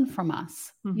stolen from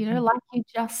us. Mm-hmm. Like you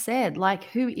just said, like,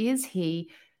 who is he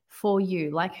for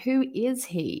you? Like, who is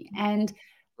he? And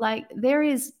like,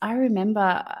 I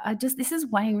remember, this is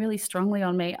weighing really strongly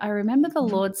on me. I remember the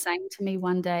Lord saying to me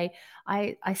one day,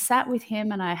 I sat with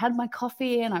him and I had my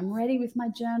coffee and I'm ready with my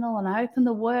journal and I opened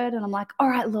the word and I'm like, all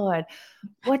right, Lord,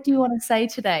 what do you want to say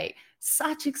today?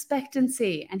 Such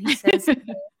expectancy. And he says,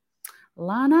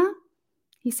 Lana,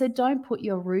 he said, don't put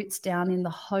your roots down in the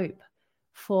hope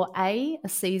for a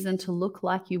season to look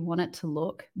like you want it to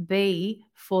look, B,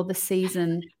 for the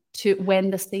season to, when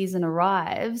the season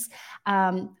arrives,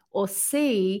 or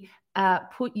C,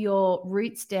 put your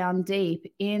roots down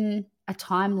deep in a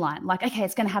timeline. Like, okay,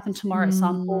 it's going to happen tomorrow. So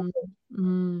I'm all good.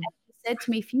 And he said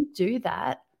to me, if you do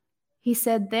that, he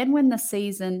said, then when the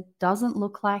season doesn't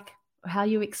look like how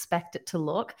you expect it to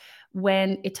look,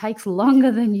 when it takes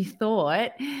longer than you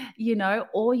thought,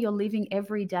 or you're living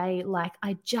every day like,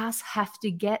 I just have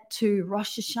to get to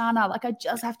Rosh Hashanah, like I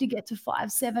just have to get to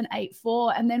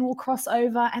 5784 and then we'll cross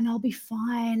over and I'll be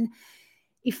fine.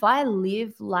 If I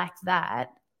live like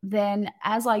that, then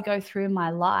as I go through my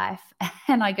life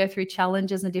and I go through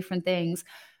challenges and different things,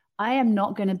 I am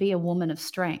not going to be a woman of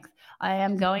strength. I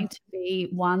am going to be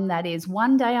one that is,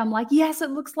 one day I'm like, yes, it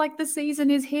looks like the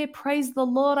season is here. Praise the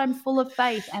Lord. I'm full of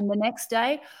faith. And the next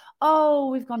day,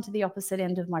 oh, we've gone to the opposite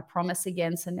end of my promise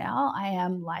again. So now I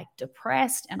am like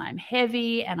depressed and I'm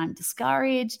heavy and I'm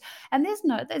discouraged. And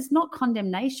there's not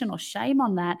condemnation or shame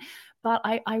on that. But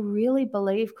I really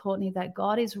believe, Courtney, that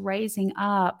God is raising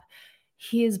up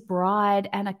his bride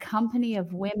and a company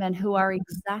of women who are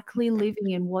exactly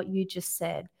living in what you just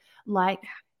said. Like,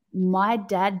 my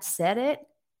dad said it,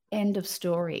 end of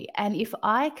story. And if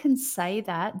I can say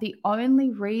that, the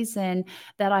only reason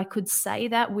that I could say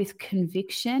that with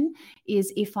conviction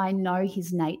is if I know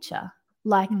his nature.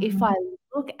 Like, if I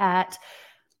look at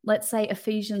let's say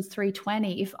Ephesians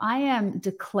 3:20, if I am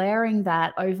declaring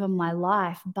that over my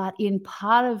life, but in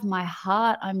part of my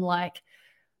heart, I'm like,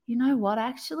 you know what,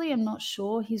 actually, I'm not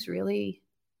sure he's really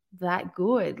that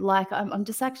good. Like I'm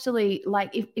just actually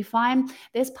like, if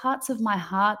there's parts of my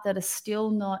heart that are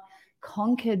still not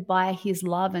conquered by his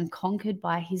love and conquered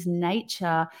by his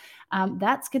nature,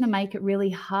 that's going to make it really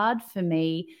hard for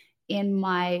me in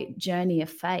my journey of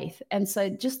faith. And so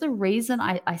just the reason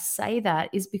I say that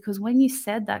is because when you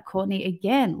said that, Courtney,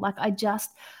 again, like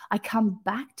I come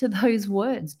back to those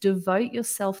words: devote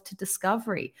yourself to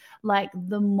discovery. Like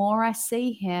the more I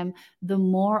see him, the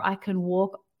more I can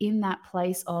walk in that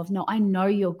place of, no, I know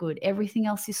you're good. Everything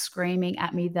else is screaming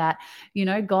at me that,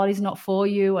 God is not for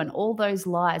you and all those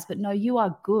lies, but no, you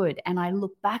are good. And I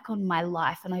look back on my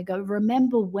life and I go,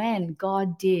 remember when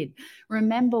God did,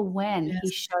 remember when he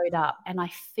Yes. showed up, and I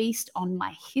feast on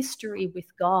my history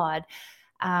with God.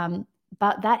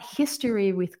 But that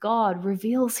history with God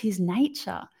reveals his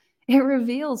nature. It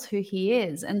reveals who he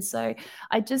is. And so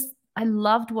I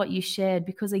loved what you shared,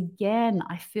 because again,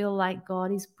 I feel like God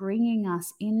is bringing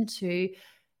us into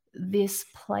this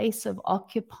place of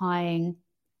occupying,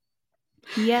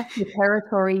 yes, the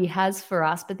territory he has for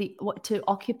us, but to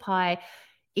occupy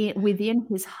it within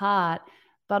his heart.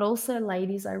 But also,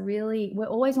 ladies, we're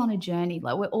always on a journey.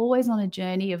 Like we're always on a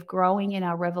journey of growing in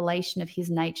our revelation of his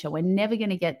nature. We're never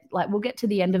going to we'll get to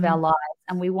the end of our lives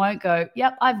and we won't go,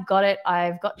 yep, I've got it.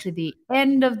 I've got to the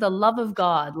end of the love of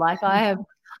God. Like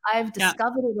I've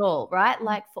discovered it all, right?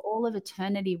 Like for all of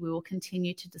eternity, we will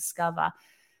continue to discover.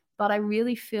 But I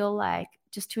really feel like,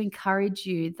 just to encourage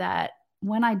you, that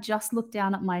when I just look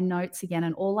down at my notes again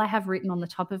and all I have written on the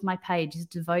top of my page is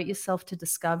devote yourself to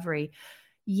discovery.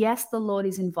 Yes, the Lord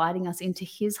is inviting us into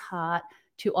his heart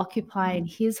to occupy in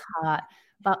his heart.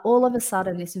 But all of a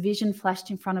sudden, this vision flashed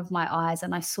in front of my eyes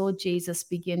and I saw Jesus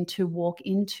begin to walk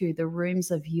into the rooms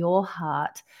of your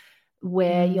heart,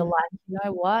 where you're like, you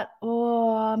know what?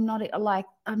 Oh, I'm not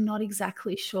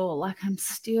exactly sure. Like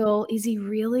is he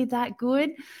really that good?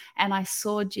 And I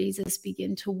saw Jesus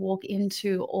begin to walk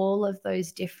into all of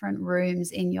those different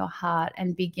rooms in your heart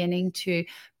and beginning to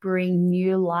bring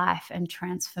new life and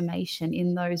transformation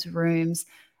in those rooms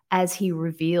as he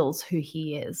reveals who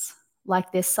he is.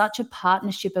 Like there's such a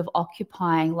partnership of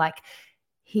occupying, like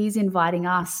he's inviting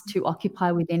us to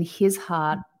occupy within his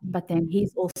heart, but then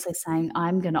he's also saying,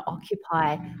 I'm going to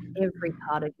occupy every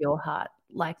part of your heart.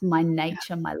 Like my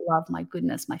nature, my love, my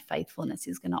goodness, my faithfulness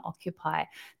is going to occupy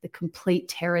the complete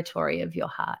territory of your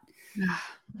heart.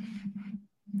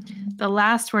 The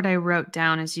last word I wrote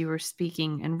down as you were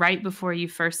speaking, and right before you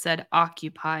first said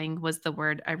occupying, was the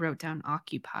word I wrote down,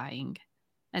 occupying.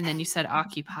 And then you said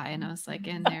occupy, and I was like,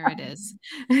 and there it is.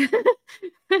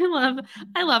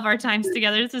 I love our times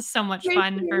together. This is so much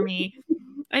fun for me.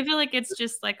 I feel like it's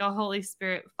just like a Holy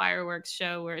Spirit fireworks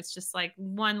show where it's just like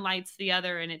one lights the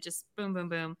other and it just boom, boom,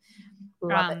 boom.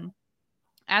 Love it.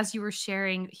 As you were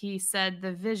sharing, he said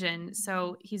the vision.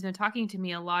 So he's been talking to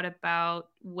me a lot about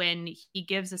when he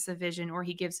gives us a vision or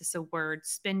he gives us a word,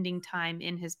 spending time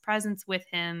in his presence with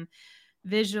him,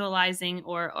 visualizing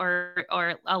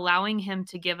or allowing him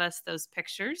to give us those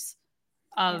pictures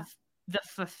of the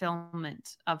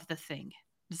fulfillment of the thing.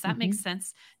 Does that make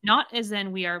sense? Not as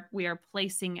in we are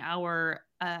placing our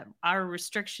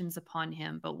restrictions upon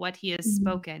him, but what he has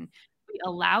spoken. We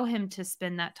allow him to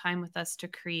spend that time with us to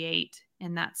create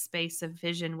in that space of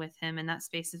vision with him, in that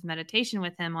space of meditation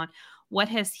with him on what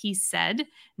has he said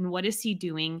and what is he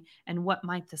doing and what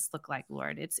might this look like,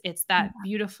 Lord. It's that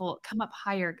beautiful, come up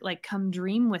higher, like come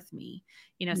dream with me,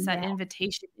 it's that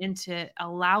invitation into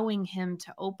allowing him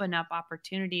to open up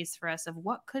opportunities for us of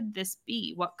what could this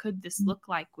be? What could this look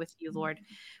like with you, Lord?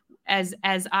 As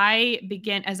I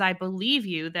believe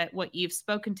you that what you've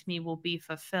spoken to me will be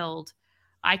fulfilled,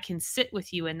 I can sit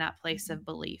with you in that place of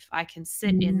belief. I can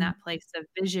sit in that place of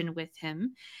vision with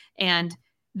him. And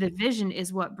the vision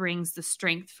is what brings the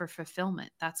strength for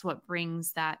fulfillment. That's what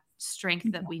brings that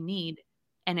strength that we need.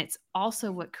 And it's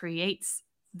also what creates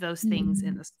those things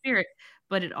in the spirit.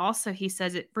 But it also, he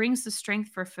says, it brings the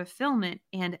strength for fulfillment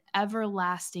and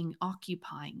everlasting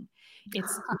occupying.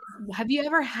 Have you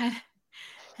ever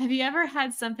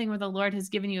had something where the Lord has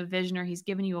given you a vision or he's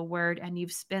given you a word and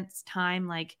you've spent time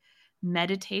like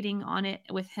meditating on it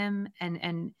with him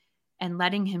and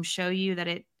letting him show you that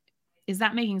it is?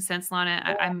 That making sense,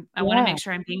 Lana? I want to make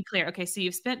sure I'm being clear. Okay. So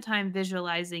you've spent time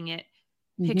visualizing it,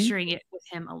 picturing it with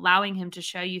him, allowing him to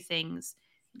show you things.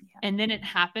 And then it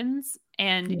happens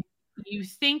and you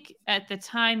think at the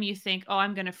time, you think, oh,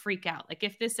 I'm going to freak out. Like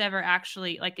if this ever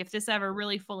actually, like if this ever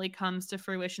really fully comes to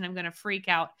fruition, I'm going to freak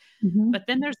out. Mhm. But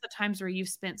then there's the times where you've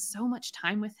spent so much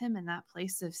time with him in that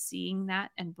place of seeing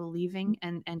that and believing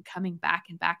and coming back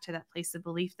and back to that place of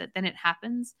belief that then it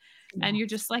happens. And Yeah. you're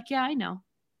just like, yeah, I know.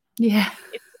 Yeah.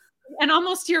 And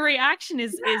almost your reaction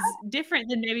is different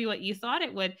than maybe what you thought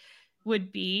it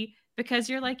would be, because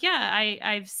you're like, yeah,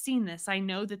 I've seen this. I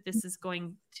know that this is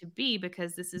going to be,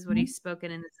 because this is what Mhm. he's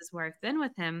spoken and this is where I've been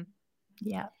with him.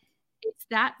 Yeah. It's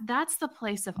that's the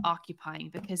place of occupying,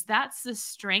 because that's the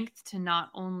strength to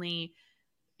not only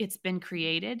it's been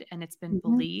created and it's been Mhm.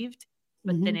 believed,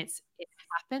 but then Mhm. it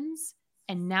happens,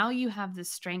 and now you have the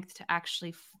strength to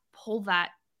actually pull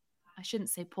that. I shouldn't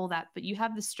say pull that, but you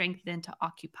have the strength then to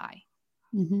occupy.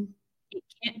 Mhm. It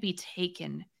can't be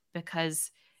taken,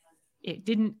 because it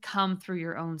didn't come through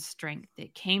your own strength.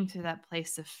 It came through that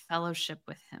place of fellowship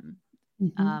with him.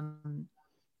 Mhm. Um,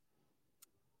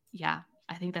 yeah,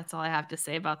 I think that's all I have to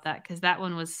say about that, because that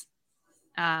one was,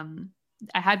 um,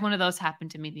 I had one of those happen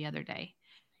to me the other day,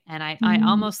 and I Mm.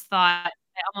 almost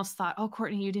thought, oh,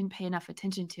 Courtney, you didn't pay enough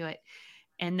attention to it.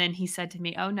 And then he said to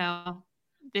me, oh no,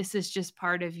 this is just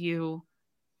part of you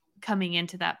coming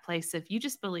into that place of, you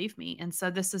just believe me, and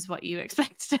so this is what you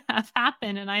expect to have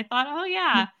happen. And I thought, oh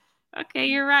yeah, okay,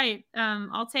 you're right.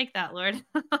 I'll take that, Lord.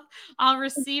 I'll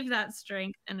receive that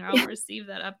strength, and I'll receive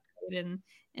that upgrade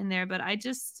in there. But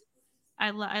I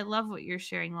love what you're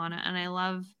sharing, Lana, and I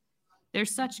love,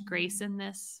 there's such grace in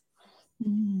this,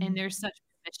 and Mm. there's such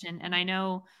permission. And I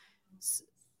know,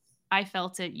 I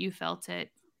felt it, you felt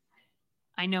it.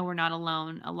 I know we're not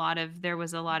alone. There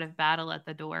was a lot of battle at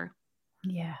the door.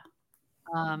 Yeah.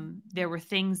 There were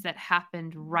things that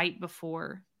happened right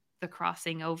before the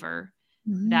crossing over,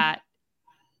 Mhm. that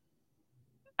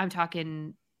I'm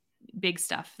talking big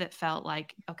stuff, that felt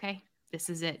like, okay, this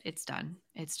is it. It's done.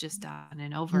 It's just done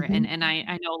and over. And Mhm. and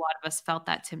I know a lot of us felt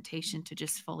that temptation to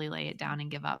just fully lay it down and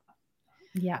give up.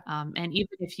 Yeah. And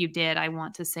even if you did, I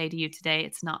want to say to you today,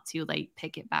 it's not too late.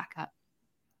 Pick it back up.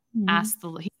 Mhm. Ask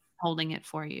he's holding it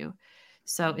for you.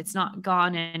 So it's not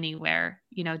gone anywhere.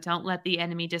 Don't let the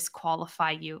enemy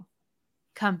disqualify you.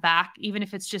 Come back, even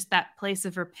if it's just that place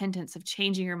of repentance, of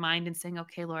changing your mind and saying,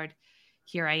 okay, Lord,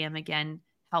 here I am again.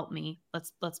 Help me.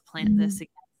 Let's plant this Mhm.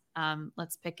 again.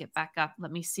 Let's pick it back up.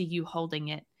 Let me see you holding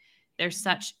it. There's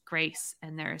such grace,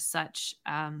 and there's such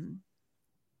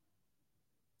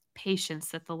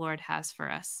patience that the Lord has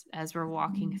for us as we're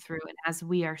walking through, and as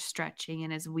we are stretching,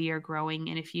 and as we are growing.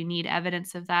 And if you need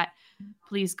evidence of that,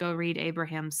 please go read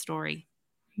Abraham's story.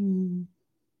 Mm.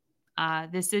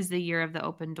 This is the year of the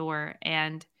open door.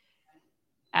 And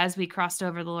as we crossed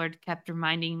over, the Lord kept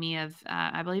reminding me of,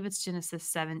 I believe it's Genesis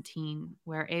 17,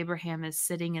 where Abraham is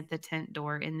sitting at the tent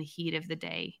door in the heat of the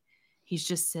day. He's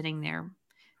just sitting there.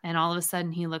 And all of a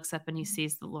sudden he looks up and he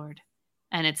sees the Lord.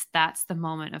 And that's the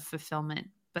moment of fulfillment.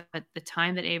 But the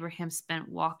time that Abraham spent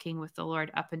walking with the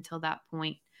Lord up until that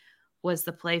point was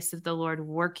the place of the Lord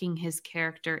working his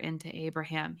character into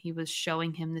Abraham. He was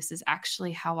showing him, this is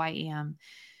actually how I am.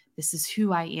 This is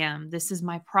who I am. This is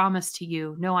my promise to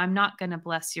you. No, I'm not going to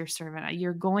bless your servant.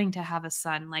 You're going to have a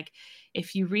son. Like,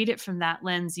 if you read it from that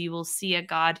lens, you will see a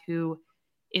God who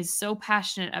is so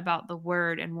passionate about the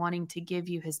word and wanting to give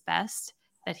you his best,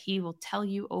 that he will tell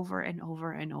you over and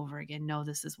over and over again, no,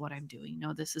 this is what I'm doing.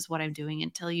 No, this is what I'm doing,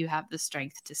 until you have the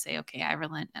strength to say, okay, I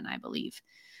relent and I believe.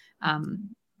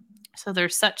 So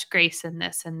there's such grace in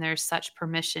this, and there's such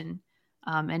permission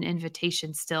and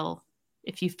invitation still.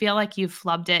 If you feel like you've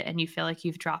flubbed it and you feel like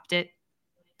you've dropped it,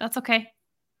 that's okay.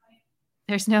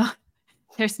 There's no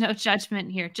there's no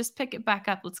judgment here. Just pick it back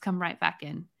up. Let's come right back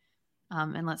in,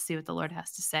 and let's see what the Lord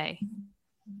has to say.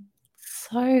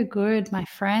 So good, my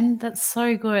friend. That's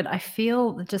so good. I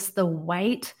feel just the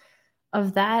weight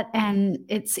of that. And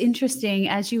it's interesting,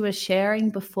 as you were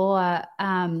sharing before,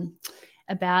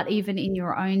 about even in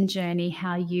your own journey,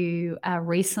 how you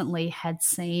recently had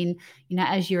seen,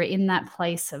 as you're in that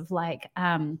place of like,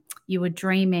 you were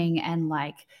dreaming and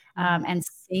like, and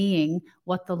seeing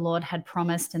what the Lord had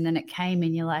promised. And then it came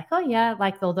and you're like, oh yeah,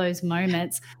 like all those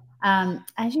moments.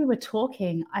 As you were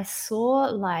talking, I saw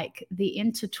like the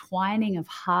intertwining of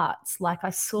hearts. Like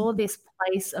I saw this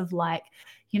place of like,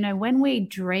 when we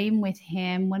dream with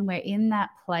him, when we're in that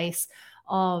place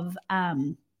of,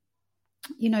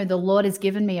 the Lord has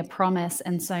given me a promise.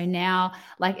 And so now,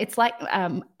 like, it's like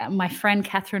my friend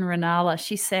Catherine Ranala,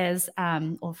 she says,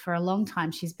 or for a long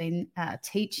time, she's been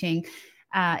teaching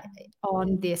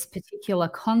on this particular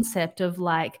concept of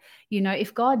like,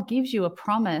 if God gives you a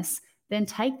promise, then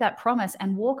take that promise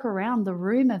and walk around the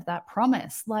room of that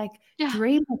promise. Like, Yeah.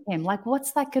 dream of him. Like,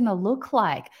 what's that going to look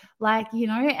like? Like,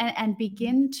 and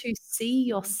begin to see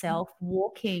yourself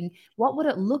walking. What would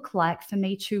it look like for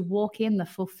me to walk in the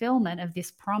fulfillment of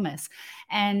this promise?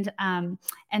 And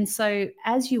so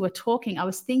as you were talking, I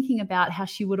was thinking about how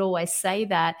she would always say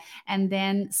that, and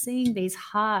then seeing these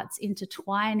hearts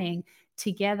intertwining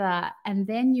together. And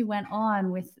then you went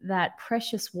on with that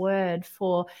precious word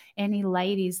for any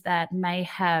ladies that may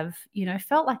have,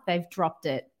 felt like they've dropped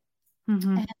it.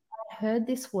 Mm-hmm. And I heard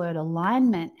this word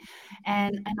alignment.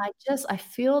 And I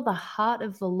feel the heart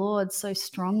of the Lord so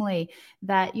strongly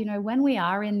that, when we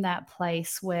are in that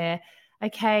place where,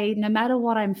 okay, no matter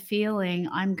what I'm feeling,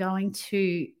 I'm going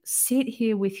to sit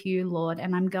here with you, Lord,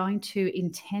 and I'm going to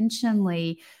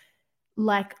intentionally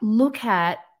look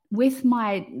at with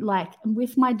my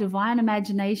divine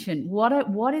imagination,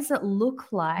 what does it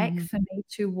look like for me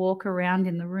to walk around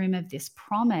in the room of this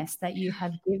promise that you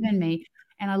have given me?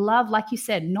 And I love, like you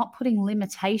said, not putting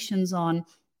limitations on,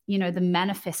 the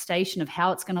manifestation of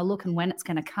how it's going to look and when it's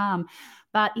going to come.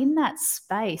 But in that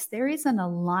space, there is an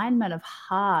alignment of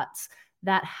hearts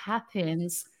that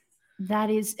happens.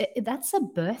 That's a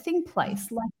birthing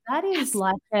place. Like, that is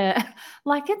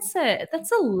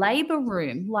that's a labor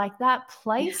room, like that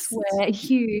place where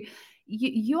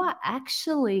you are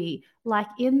actually like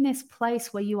in this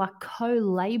place where you are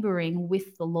co-laboring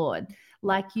with the Lord.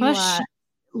 Like, you Push. are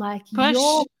like Push.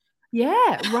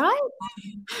 yeah, right.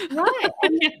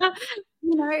 And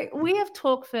Yeah. we have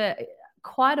talked for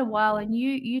quite a while, and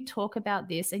you talk about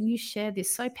this and you share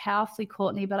this so powerfully,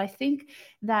 Courtney. But I think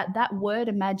that word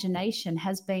imagination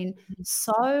has been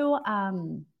so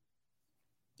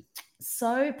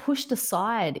pushed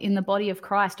aside in the body of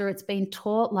Christ, or it's been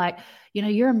taught like,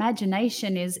 your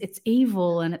imagination it's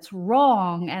evil and it's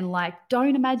wrong, and like,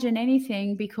 don't imagine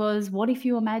anything, because what if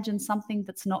you imagine something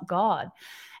that's not God?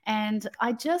 And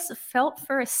I just felt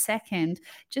for a second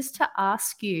just to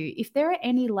ask you if there are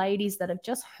any ladies that have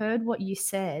just heard what you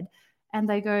said and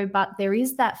they go, but there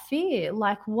is that fear.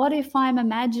 Like, what if I'm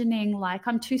imagining, like,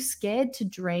 I'm too scared to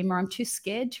dream, or I'm too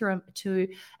scared to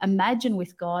imagine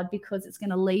with God because it's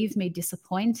going to leave me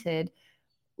disappointed?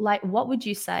 Like, what would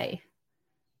you say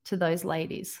to those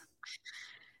ladies?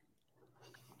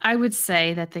 I would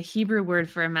say that the Hebrew word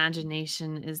for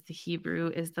imagination is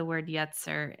the word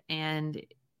yetzer, and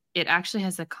it actually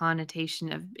has a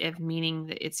connotation of meaning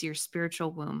that it's your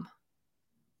spiritual womb.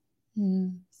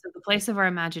 So the place of our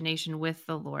imagination with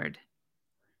the Lord,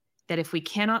 that if we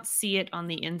cannot see it on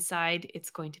the inside, it's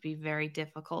going to be very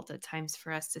difficult at times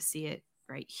for us to see it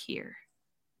right here.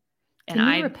 And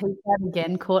can you repeat that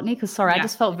again, Courtney? Because sorry, I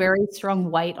just felt very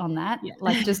strong weight on that. Yeah.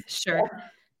 Like, just sure.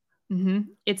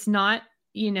 It's not,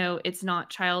 it's not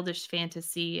childish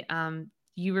fantasy.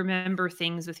 You remember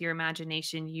things with your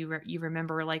imagination. You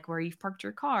remember like where you've parked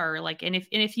your car, and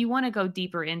if you want to go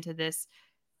deeper into this,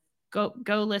 go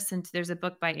listen to, there's a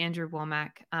book by Andrew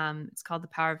Womack. It's called The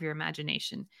Power of Your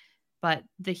Imagination. But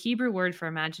the Hebrew word for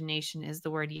imagination is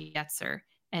the word yetzer,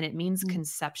 and it means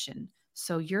conception.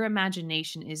 So your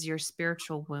imagination is your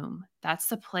spiritual womb. That's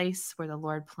the place where the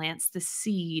Lord plants the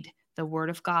seed, the word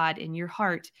of God, in your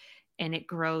heart, and it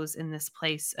grows in this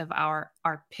place of our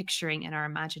picturing and our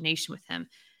imagination with him.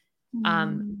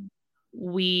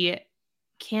 We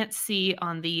can't see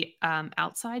on the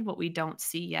outside what we don't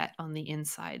see yet on the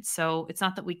inside. So it's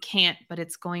not that we can't, but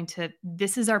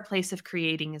this is our place of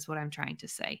creating, is what I'm trying to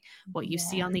say. What you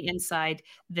see on the inside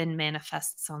then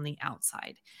manifests on the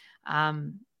outside.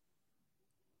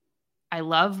 I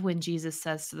love when Jesus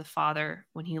says to the Father,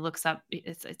 when he looks up,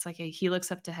 it's like he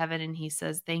looks up to heaven and he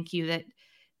says, thank you that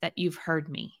you've heard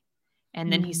me.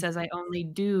 And then he says, I only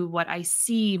do what I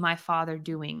see my Father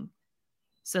doing.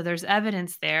 So there's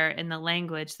evidence there in the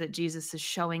language that Jesus is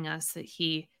showing us that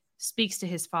he speaks to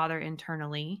his Father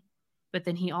internally, but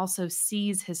then he also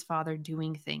sees his Father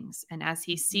doing things. And as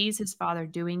he sees his Father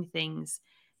doing things,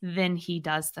 then he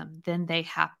does them. Then they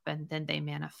happen. Then they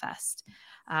manifest.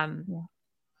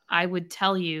 I would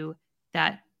tell you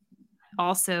that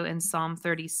also in Psalm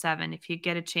 37, if you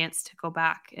get a chance to go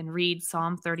back and read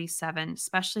Psalm 37,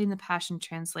 especially in the Passion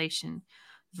Translation,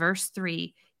 verse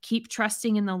 3, keep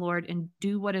trusting in the Lord and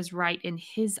do what is right in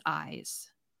his eyes.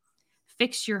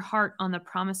 Fix your heart on the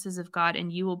promises of God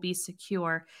and you will be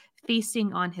secure,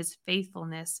 feasting on his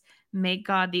faithfulness. Make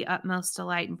God the utmost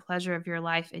delight and pleasure of your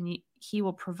life, and he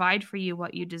will provide for you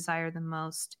what you desire the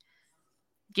most.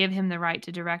 Give him the right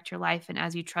to direct your life, and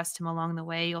as you trust him along the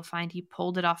way, you'll find he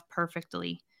pulled it off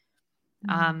perfectly.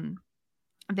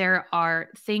 there are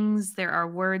things, there are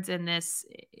words in this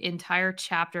entire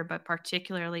chapter, but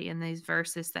particularly in these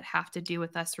verses, that have to do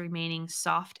with us remaining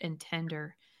soft and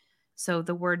tender. So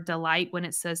the word delight, when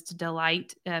it says to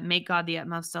delight, make God the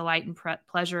utmost delight and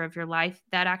pleasure of your life,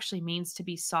 that actually means to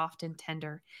be soft and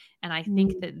tender. And I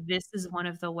think Mm. that this is one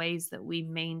of the ways that we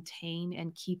maintain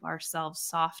and keep ourselves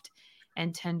soft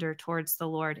and tender towards the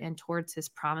Lord and towards his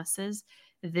promises.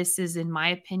 This is, in my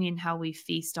opinion, how we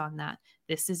feast on that.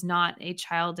 This is not a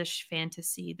childish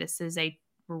fantasy. This is a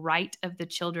right of the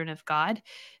children of God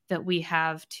that we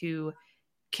have to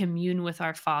commune with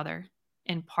our Father.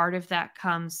 And part of that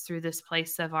comes through this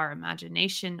place of our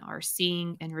imagination, our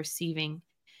seeing and receiving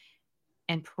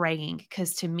and praying.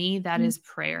 Because to me, that is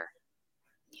prayer.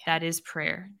 Yeah. That is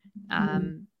prayer.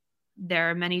 Mm. There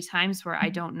are many times where I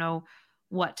don't know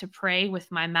what to pray with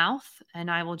my mouth,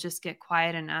 and I will just get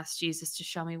quiet and ask Jesus to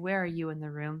show me, where are you in the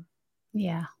room?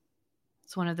 Yeah.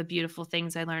 It's one of the beautiful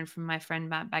things I learned from my friend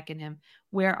Matt Beckenham.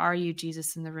 Where are you,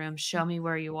 Jesus, in the room? Show me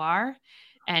where you are.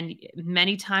 And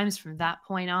many times from that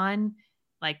point on,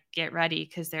 like, get ready,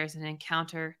 because there's an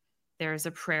encounter, there is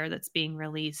a prayer that's being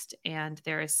released, and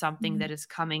there is something that is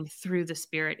coming through the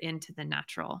Spirit into the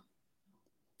natural.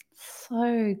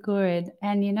 So good.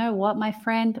 And you know what, my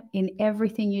friend? In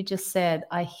everything you just said,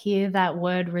 I hear that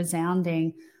word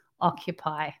resounding,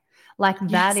 occupy. Like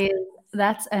Yes.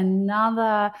 that's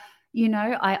another,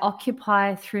 I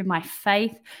occupy through my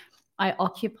faith. I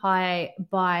occupy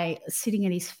by sitting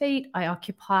at his feet. I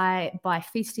occupy by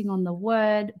feasting on the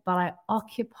word, but I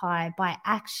occupy by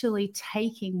actually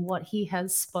taking what he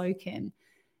has spoken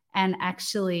and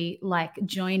actually like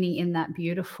joining in that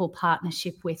beautiful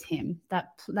partnership with him, that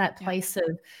Yeah. place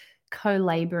of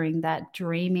co-laboring, that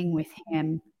dreaming with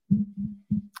him,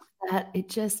 that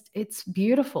it's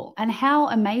beautiful. And how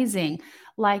amazing,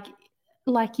 like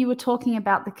you were talking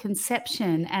about the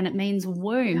conception, and it means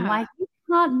womb. Yeah. Like, you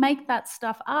can't make that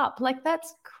stuff up. Like,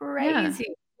 that's Yeah.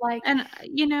 crazy. Like, And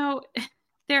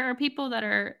there are people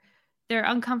that they're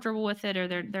uncomfortable with it, or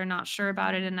they're not sure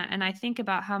about it. And I think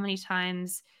about how many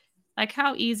times, like,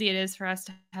 how easy it is for us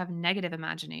to have negative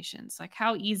imaginations. Like,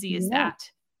 how easy is yeah.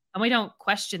 that? And we don't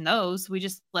question those. We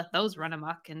just let those run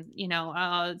amok, and,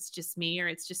 oh, it's just me, or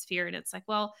it's just fear. And it's like,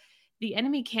 well, the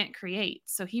enemy can't create.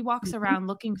 So he walks Mhm. around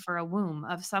looking for a womb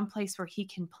of some place where he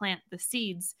can plant the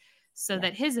seeds, so Yeah.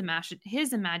 that his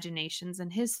imaginations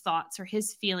and his thoughts or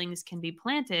his feelings can be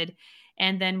planted.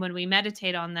 And then when we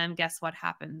meditate on them, guess what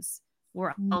happens?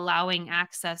 We're Mm. allowing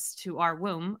access to our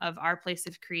womb of our place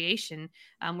of creation.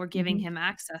 We're giving Mhm. him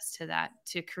access to that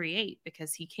to create,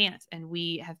 because he can't. And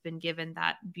we have been given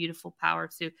that beautiful power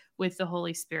to, with the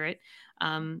Holy Spirit,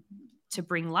 um, to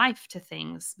bring life to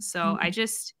things. So I Mhm.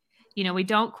 just, we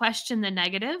don't question the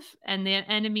negative, and the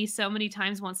enemy so many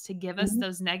times wants to give us Mhm.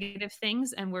 those negative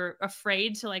things, and we're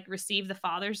afraid to, like, receive the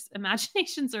Father's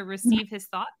imaginations or receive his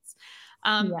thoughts.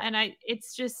 Yeah. And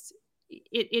it's just,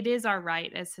 it is our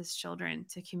right as his children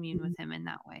to commune Mhm. with him in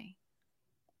that way.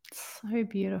 So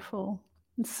beautiful.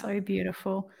 It's Yeah. so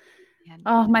beautiful. And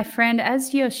Oh, my friend,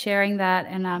 as you're sharing that,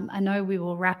 and I know we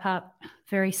will wrap up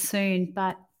very soon,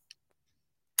 but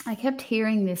I kept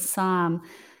hearing this psalm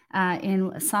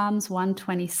in Psalms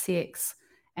 126,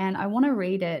 and I want to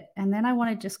read it. And then I want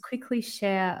to just quickly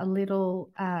share a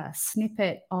little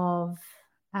snippet of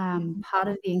part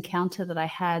of the encounter that I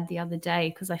had the other day,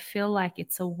 because I feel like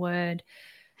it's a word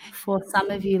for some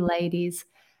of you ladies.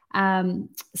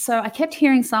 So I kept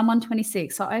hearing Psalm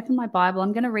 126. So I opened my Bible.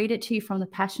 I'm going to read it to you from the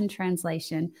Passion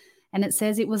Translation. And it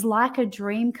says, "It was like a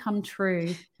dream come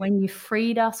true when you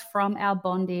freed us from our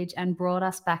bondage and brought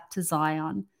us back to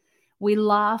Zion. We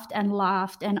laughed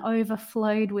and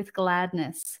overflowed with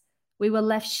gladness. We were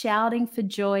left shouting for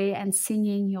joy and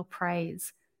singing your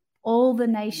praise. All the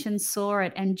nations saw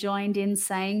it and joined in,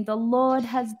 saying, 'The Lord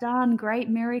has done great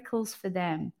miracles for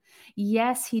them.'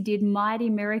 Yes, he did mighty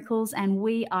miracles, and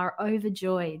we are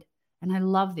overjoyed." And I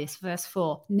love this, verse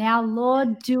 4. "Now,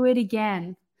 Lord, do it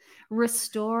again.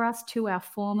 Restore us to our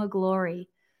former glory.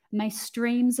 May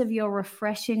streams of your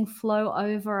refreshing flow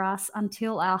over us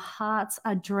until our hearts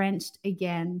are drenched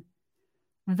again.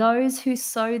 Those who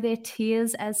sow their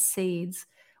tears as seeds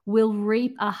will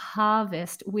reap a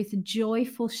harvest with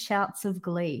joyful shouts of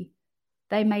glee.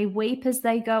 They may weep as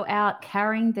they go out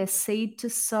carrying their seed to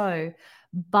sow,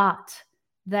 but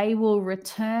they will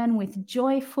return with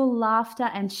joyful laughter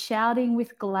and shouting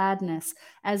with gladness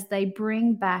as they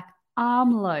bring back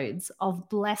armloads of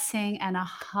blessing and a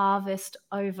harvest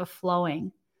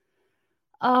overflowing."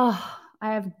 Oh,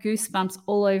 I have goosebumps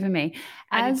all over me.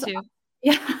 I do As too.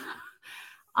 Yeah,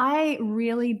 I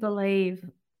really believe,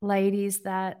 ladies,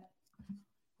 that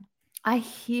I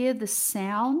hear the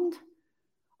sound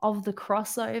of the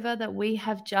crossover that we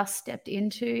have just stepped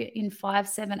into in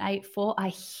 5784. I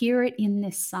hear it in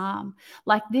this psalm.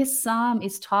 Like, this psalm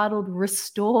is titled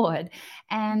Restored.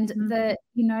 And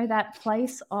that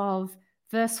place of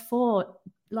verse 4,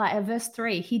 like verse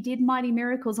 3, he did mighty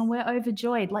miracles and we're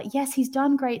overjoyed. Like, yes, he's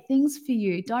done great things for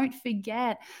you. Don't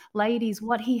forget, ladies,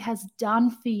 what he has done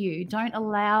for you. Don't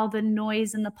allow the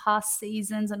noise in the past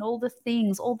seasons and all the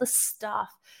things, all the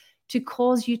stuff to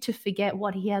cause you to forget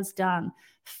what he has done.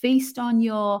 Feast on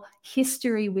your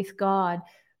history with God.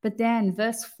 But then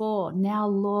verse 4, now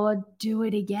Lord, do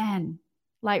it again.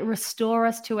 Like, restore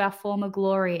us to our former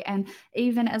glory. And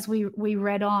even as we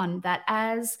read on, that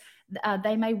as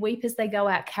they may weep as they go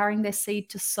out, carrying their seed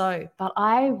to sow. But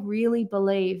I really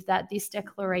believe that this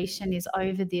declaration is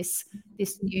over this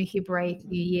new Hebraic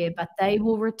New Year. But they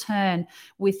will return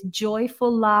with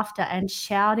joyful laughter and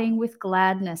shouting with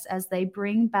gladness as they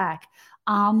bring back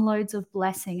armloads of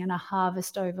blessing and a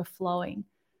harvest overflowing.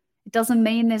 It doesn't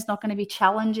mean there's not going to be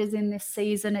challenges in this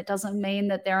season. It doesn't mean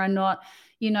that there are not,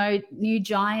 new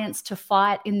giants to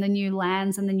fight in the new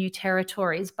lands and the new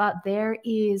territories, but there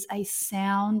is a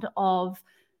sound of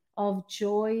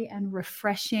joy and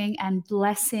refreshing and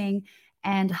blessing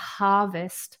and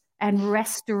harvest and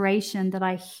restoration that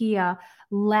I hear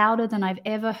louder than I've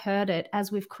ever heard it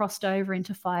as we've crossed over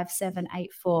into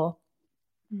 5784.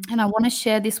 And I want to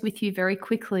share this with you very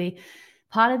quickly.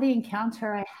 Part of the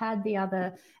encounter I had the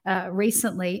other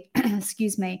recently,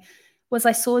 excuse me, was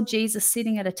I saw Jesus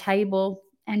sitting at a table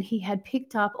and he had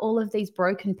picked up all of these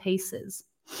broken pieces.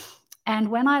 And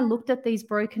when I looked at these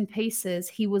broken pieces,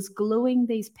 he was gluing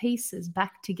these pieces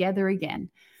back together again.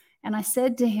 And I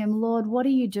said to him, Lord, what are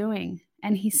you doing?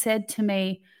 And he said to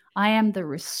me, I am the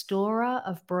restorer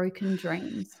of broken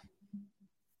dreams.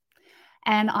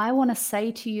 And I want to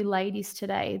say to you ladies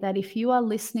today that if you are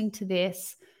listening to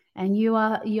this and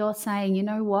you're saying, you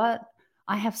know what?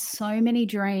 I have so many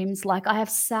dreams. Like, I have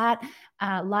sat,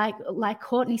 like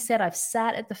Courtney said, I've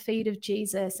sat at the feet of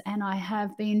Jesus and I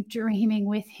have been dreaming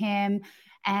with him.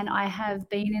 And I have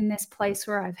been in this place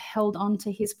where I've held on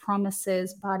to his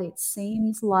promises. But it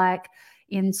seems like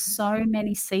in so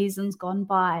many seasons gone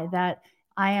by that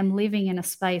I am living in a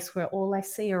space where all I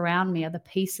see around me are the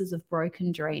pieces of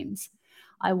broken dreams.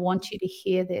 I want you to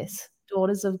hear this,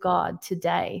 daughters of God,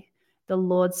 today. The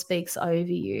Lord speaks over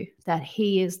you that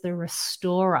he is the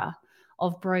restorer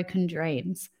of broken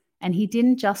dreams. And he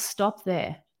didn't just stop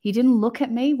there. He didn't look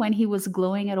at me when he was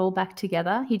gluing it all back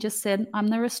together. He just said, I'm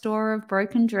the restorer of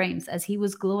broken dreams, as he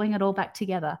was gluing it all back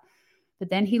together. But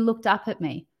then he looked up at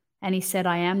me and he said,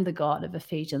 I am the God of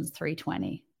Ephesians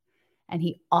 3:20. And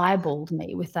he eyeballed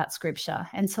me with that scripture.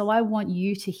 And so I want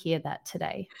you to hear that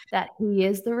today, that he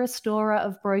is the restorer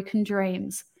of broken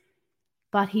dreams.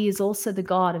 But he is also the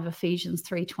God of Ephesians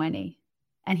 3:20.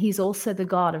 And he's also the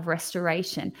God of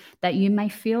restoration, that you may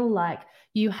feel like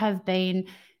you have been,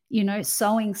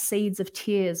 sowing seeds of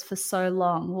tears for so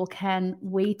long. Well, can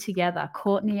we together,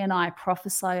 Courtney and I,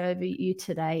 prophesy over you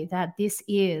today that this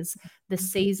is the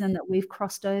season that we've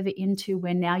crossed over into,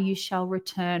 where now you shall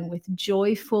return with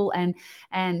joyful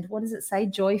and what does it say?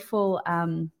 Joyful,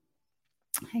 hang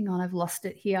on, I've lost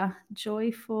it here.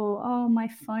 Joyful. Oh, my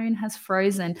phone has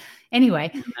frozen.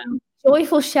 Anyway,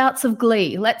 joyful shouts of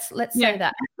glee. Let's say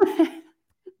that.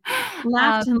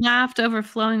 Laughed,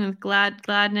 overflowing with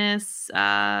gladness.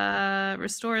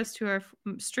 Restore us to our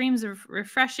streams of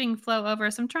refreshing flow over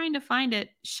us. I'm trying to find it.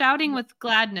 Shouting with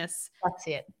gladness. That's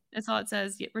it. That's all it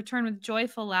says. Return with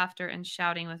joyful laughter and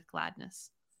shouting with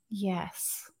gladness.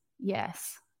 Yes.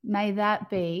 May that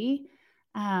be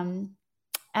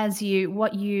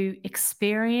what you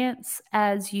experience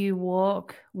as you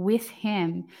walk with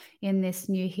him in this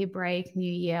new Hebraic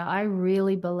New Year. I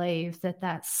really believe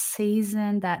that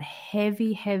season, that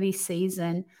heavy, heavy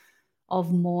season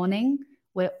of mourning,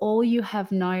 where all you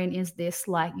have known is this,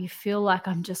 like, you feel like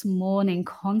I'm just mourning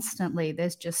constantly.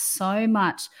 There's just so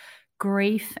much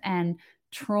grief and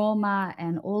trauma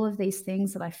and all of these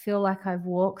things that I feel like I've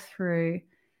walked through.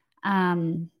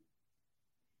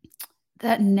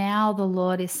 That now the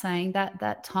Lord is saying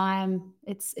that time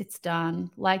it's done.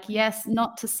 Like, yes,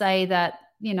 not to say that,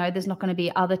 there's not going to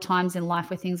be other times in life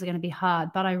where things are going to be hard,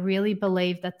 but I really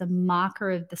believe that the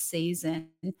marker of the season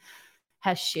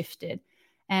has shifted.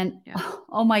 And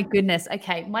oh my goodness.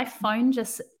 Okay. My phone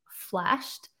just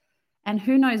flashed and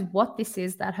who knows what this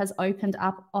is that has opened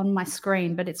up on my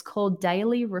screen, but it's called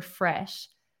Daily Refresh.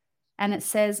 And it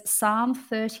says Psalm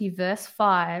 30 verse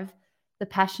 5, the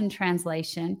Passion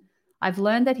Translation. I've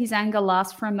learned that his anger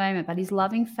lasts for a moment, but his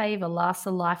loving favor lasts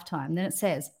a lifetime. Then it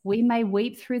says, we may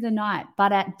weep through the night,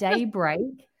 but at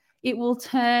daybreak, it will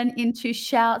turn into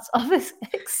shouts of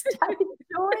ecstatic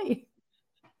joy. sorry.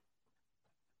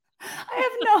 I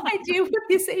have no idea what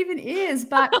this even is,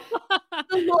 but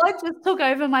the Lord just took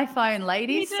over my phone, He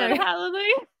ladies. did.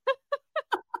 Hallelujah.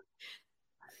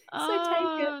 So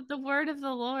take it. Oh, the word of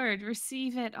the Lord.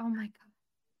 Receive it. Oh my God.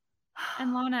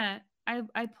 And Lana,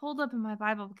 I pulled up in my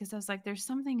Bible because I was like, there's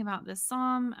something about this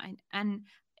psalm. And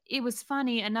it was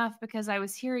funny enough because I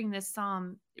was hearing this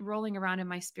psalm rolling around in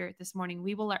my spirit this morning.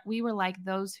 We were like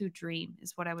those who dream,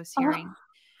 is what I was hearing.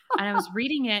 And I was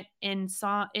reading it in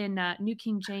New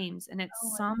King James, and it's Oh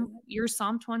my goodness.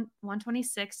 Psalm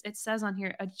 126. It says on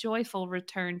here, a joyful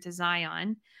return to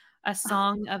Zion, a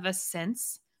song of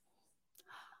ascents,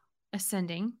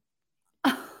 ascending.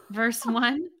 Verse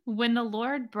 1, when the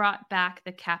Lord brought back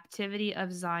the captivity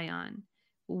of Zion,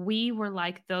 we were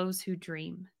like those who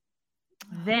dream.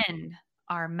 Then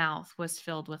our mouth was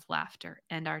filled with laughter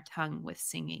and our tongue with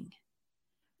singing.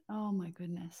 Oh my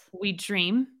goodness. We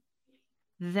dream,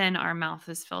 then our mouth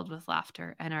is filled with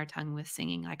laughter and our tongue with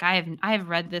singing. Like I have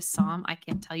read this psalm, I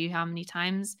can't tell you how many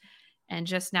times. And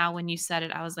just now when you said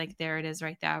it, I was like, there it is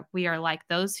right there. We are like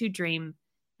those who dream.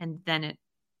 And then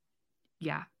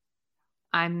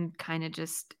I'm kind of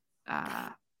just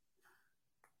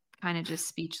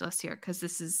speechless here because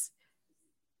this is,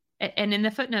 and in the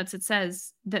footnotes it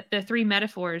says that the three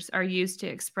metaphors are used to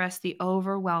express the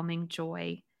overwhelming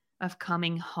joy of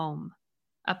coming home.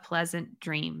 A pleasant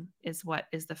dream is what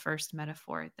is the first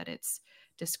metaphor that it's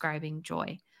describing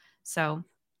joy. So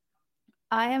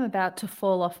I am about to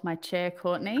fall off my chair,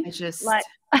 Courtney. I just Like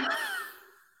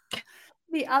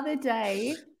the other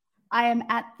day, I am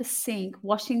at the sink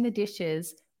washing the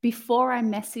dishes before I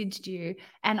messaged you,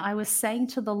 and I was saying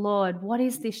to the Lord, what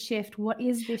is this shift? What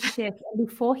is this shift? And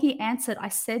before he answered, I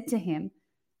said to him,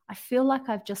 I feel like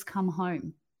I've just come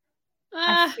home.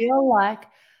 I feel like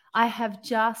I have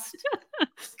just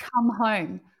come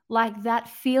home. Like that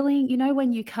feeling, you know,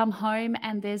 when you come home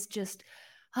and there's just,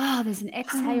 there's an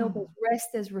exhale, there's rest,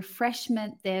 there's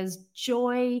refreshment, there's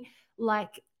joy.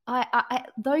 Like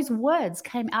those words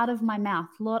came out of my mouth.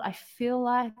 Lord, I feel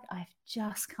like I've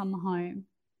just come home.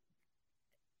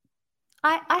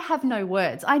 I have no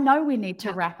words. I know we need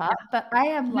to wrap up, but I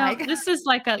am no, like, this is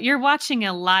like you're watching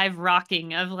a live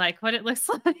rocking of like what it looks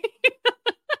like.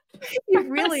 you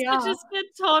really I are. just get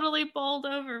totally bowled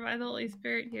over by the Holy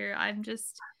Spirit here. I'm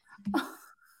just,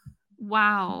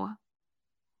 wow.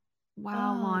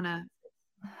 Wow, Lana.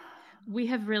 We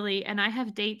have really, and I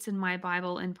have dates in my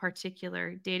Bible in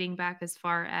particular, dating back as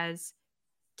far as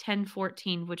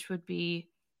 1014, which would be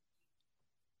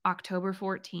October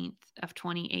 14th of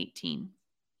 2018.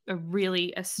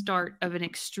 A start of an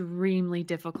extremely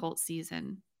difficult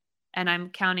season. And I'm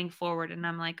counting forward and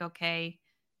I'm like, okay,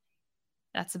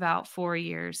 that's about 4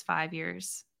 years, 5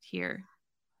 years here.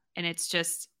 And it's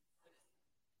just,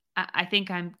 I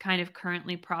think I'm kind of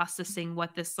currently processing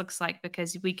what this looks like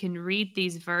because we can read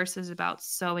these verses about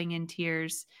sowing in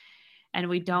tears and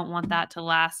we don't want that to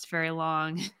last very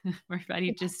long. We're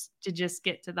ready to just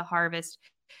get to the harvest.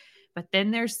 But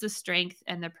then there's the strength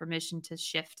and the permission to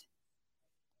shift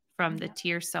from the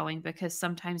tear sowing because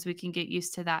sometimes we can get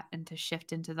used to that and to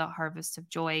shift into the harvest of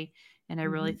joy. And I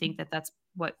really think that that's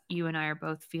what you and I are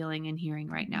both feeling and hearing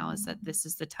right now is that this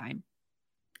is the time.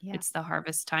 Yeah. It's the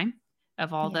harvest time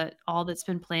of all that's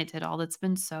been planted, all that's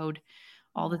been sowed,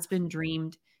 all that's been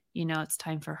dreamed. You know, it's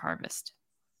time for harvest.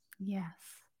 Yes.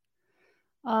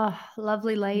 Oh,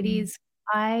 lovely ladies.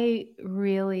 I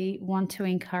really want to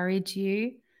encourage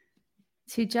you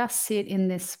to just sit in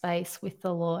this space with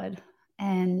the Lord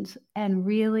and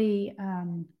really,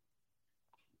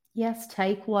 yes,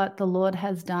 take what the Lord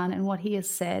has done and what he has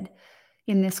said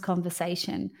in this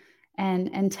conversation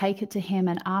and take it to him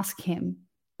and ask him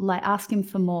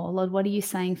for more. Lord, what are you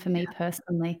saying for me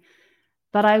personally?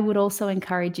 But I would also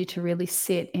encourage you to really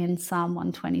sit in Psalm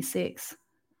 126,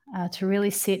 to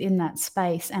really sit in that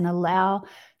space and allow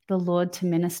the Lord to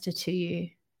minister to you,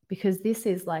 because this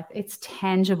is like, it's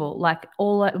tangible, like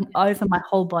all over my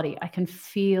whole body. I can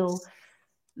feel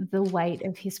the weight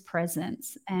of his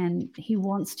presence, and he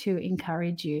wants to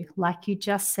encourage you. Like you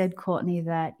just said, Courtney,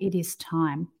 that it is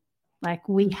time. Like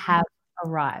we have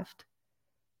arrived.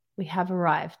 We have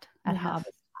arrived at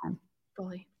harvest time.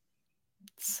 Fully.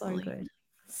 So good.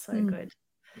 So good.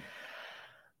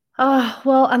 Oh,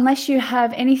 well, unless you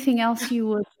have anything else you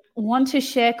would want to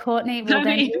share, Courtney, well,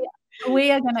 then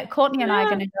we are going to, Courtney and I are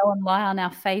going to go and lie on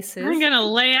our faces. I'm going to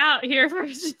lay out here for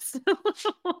just a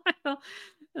little while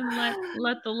and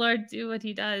let the Lord do what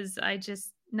he does. I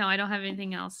don't have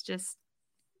anything else. Just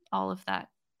all of that.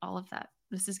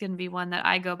 This is going to be one that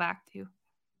I go back to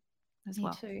as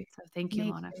well. Me too. So thank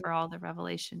you, Lana, for all the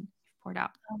revelation you've poured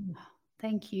out.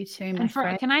 Thank you too, my And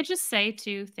friend. can I just say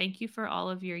too, thank you for all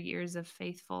of your years of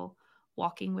faithful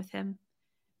walking with him.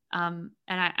 And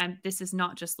this is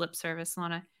not just lip service,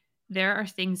 Lana. There are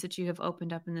things that you have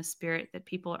opened up in the spirit that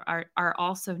people are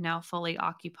also now fully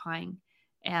occupying,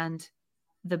 and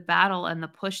the battle and the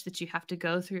push that you have to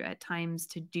go through at times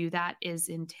to do that is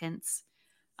intense.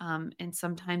 And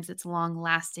sometimes it's long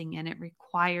lasting, and it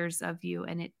requires of you,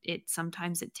 and it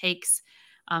sometimes it takes,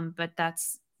 but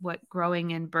that's what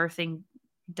growing and birthing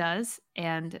does.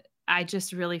 And I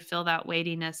just really feel that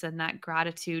weightiness and that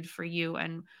gratitude for you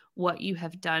and what you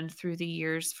have done through the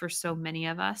years for so many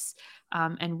of us,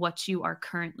 and what you are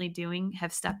currently doing,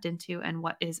 have stepped into, and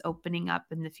what is opening up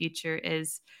in the future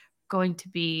is going to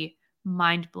be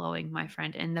mind blowing, my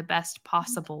friend, in the best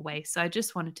possible way. So I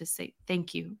just wanted to say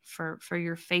thank you for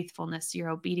your faithfulness, your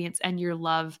obedience, and your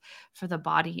love for the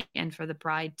body and for the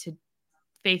bride to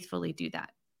faithfully do that.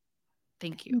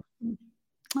 Thank you.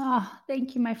 Oh,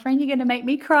 thank you, my friend. You're going to make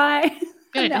me cry.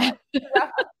 Good.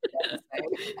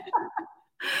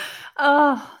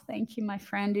 Oh, thank you, my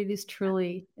friend. It's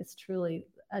truly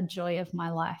a joy of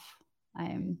my life. I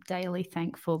am daily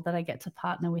thankful that I get to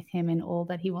partner with him in all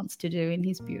that he wants to do in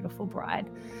his beautiful bride.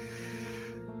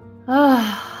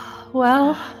 Oh,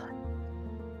 well,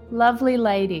 lovely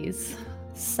ladies,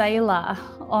 Selah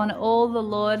on all the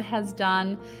Lord has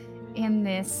done in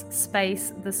this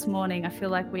space this morning. I feel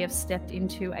like we have stepped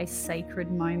into a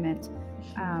sacred moment,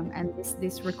 and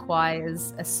this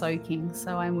requires a soaking.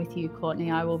 So I'm with you, Courtney.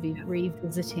 I will be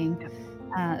revisiting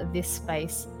this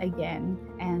space again,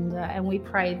 and we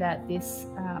pray that this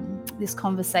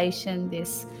conversation,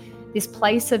 this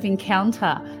place of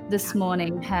encounter this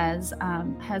morning has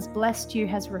blessed you,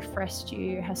 has refreshed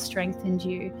you, has strengthened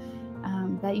you,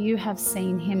 that you have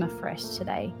seen him afresh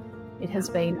today. It has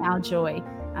been our joy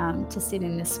to sit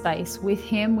in this space with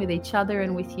him, with each other,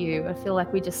 and with you. I feel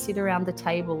like we just sit around the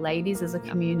table, ladies, as a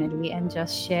community, and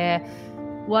just share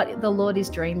what the Lord is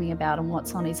dreaming about and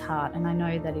what's on his heart. And I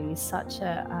know that it is such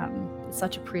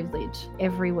a privilege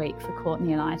every week for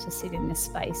Courtney and I to sit in this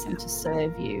space and to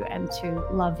serve you and to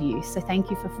love you. So thank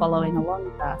you for following along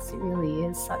with us. It really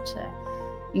is such an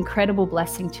incredible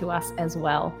blessing to us as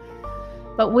well.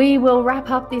 But we will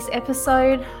wrap up this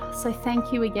episode. So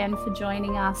thank you again for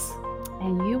joining us,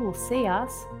 and you will see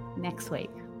us next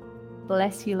week.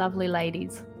 Bless you, lovely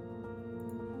ladies.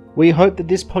 We hope that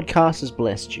this podcast has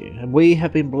blessed you, and we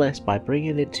have been blessed by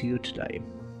bringing it to you today.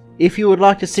 If you would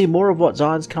like to see more of what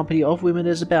Zion's Company of Women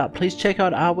is about, please check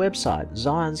out our website,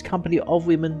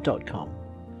 zionscompanyofwomen.com.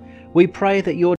 We pray that your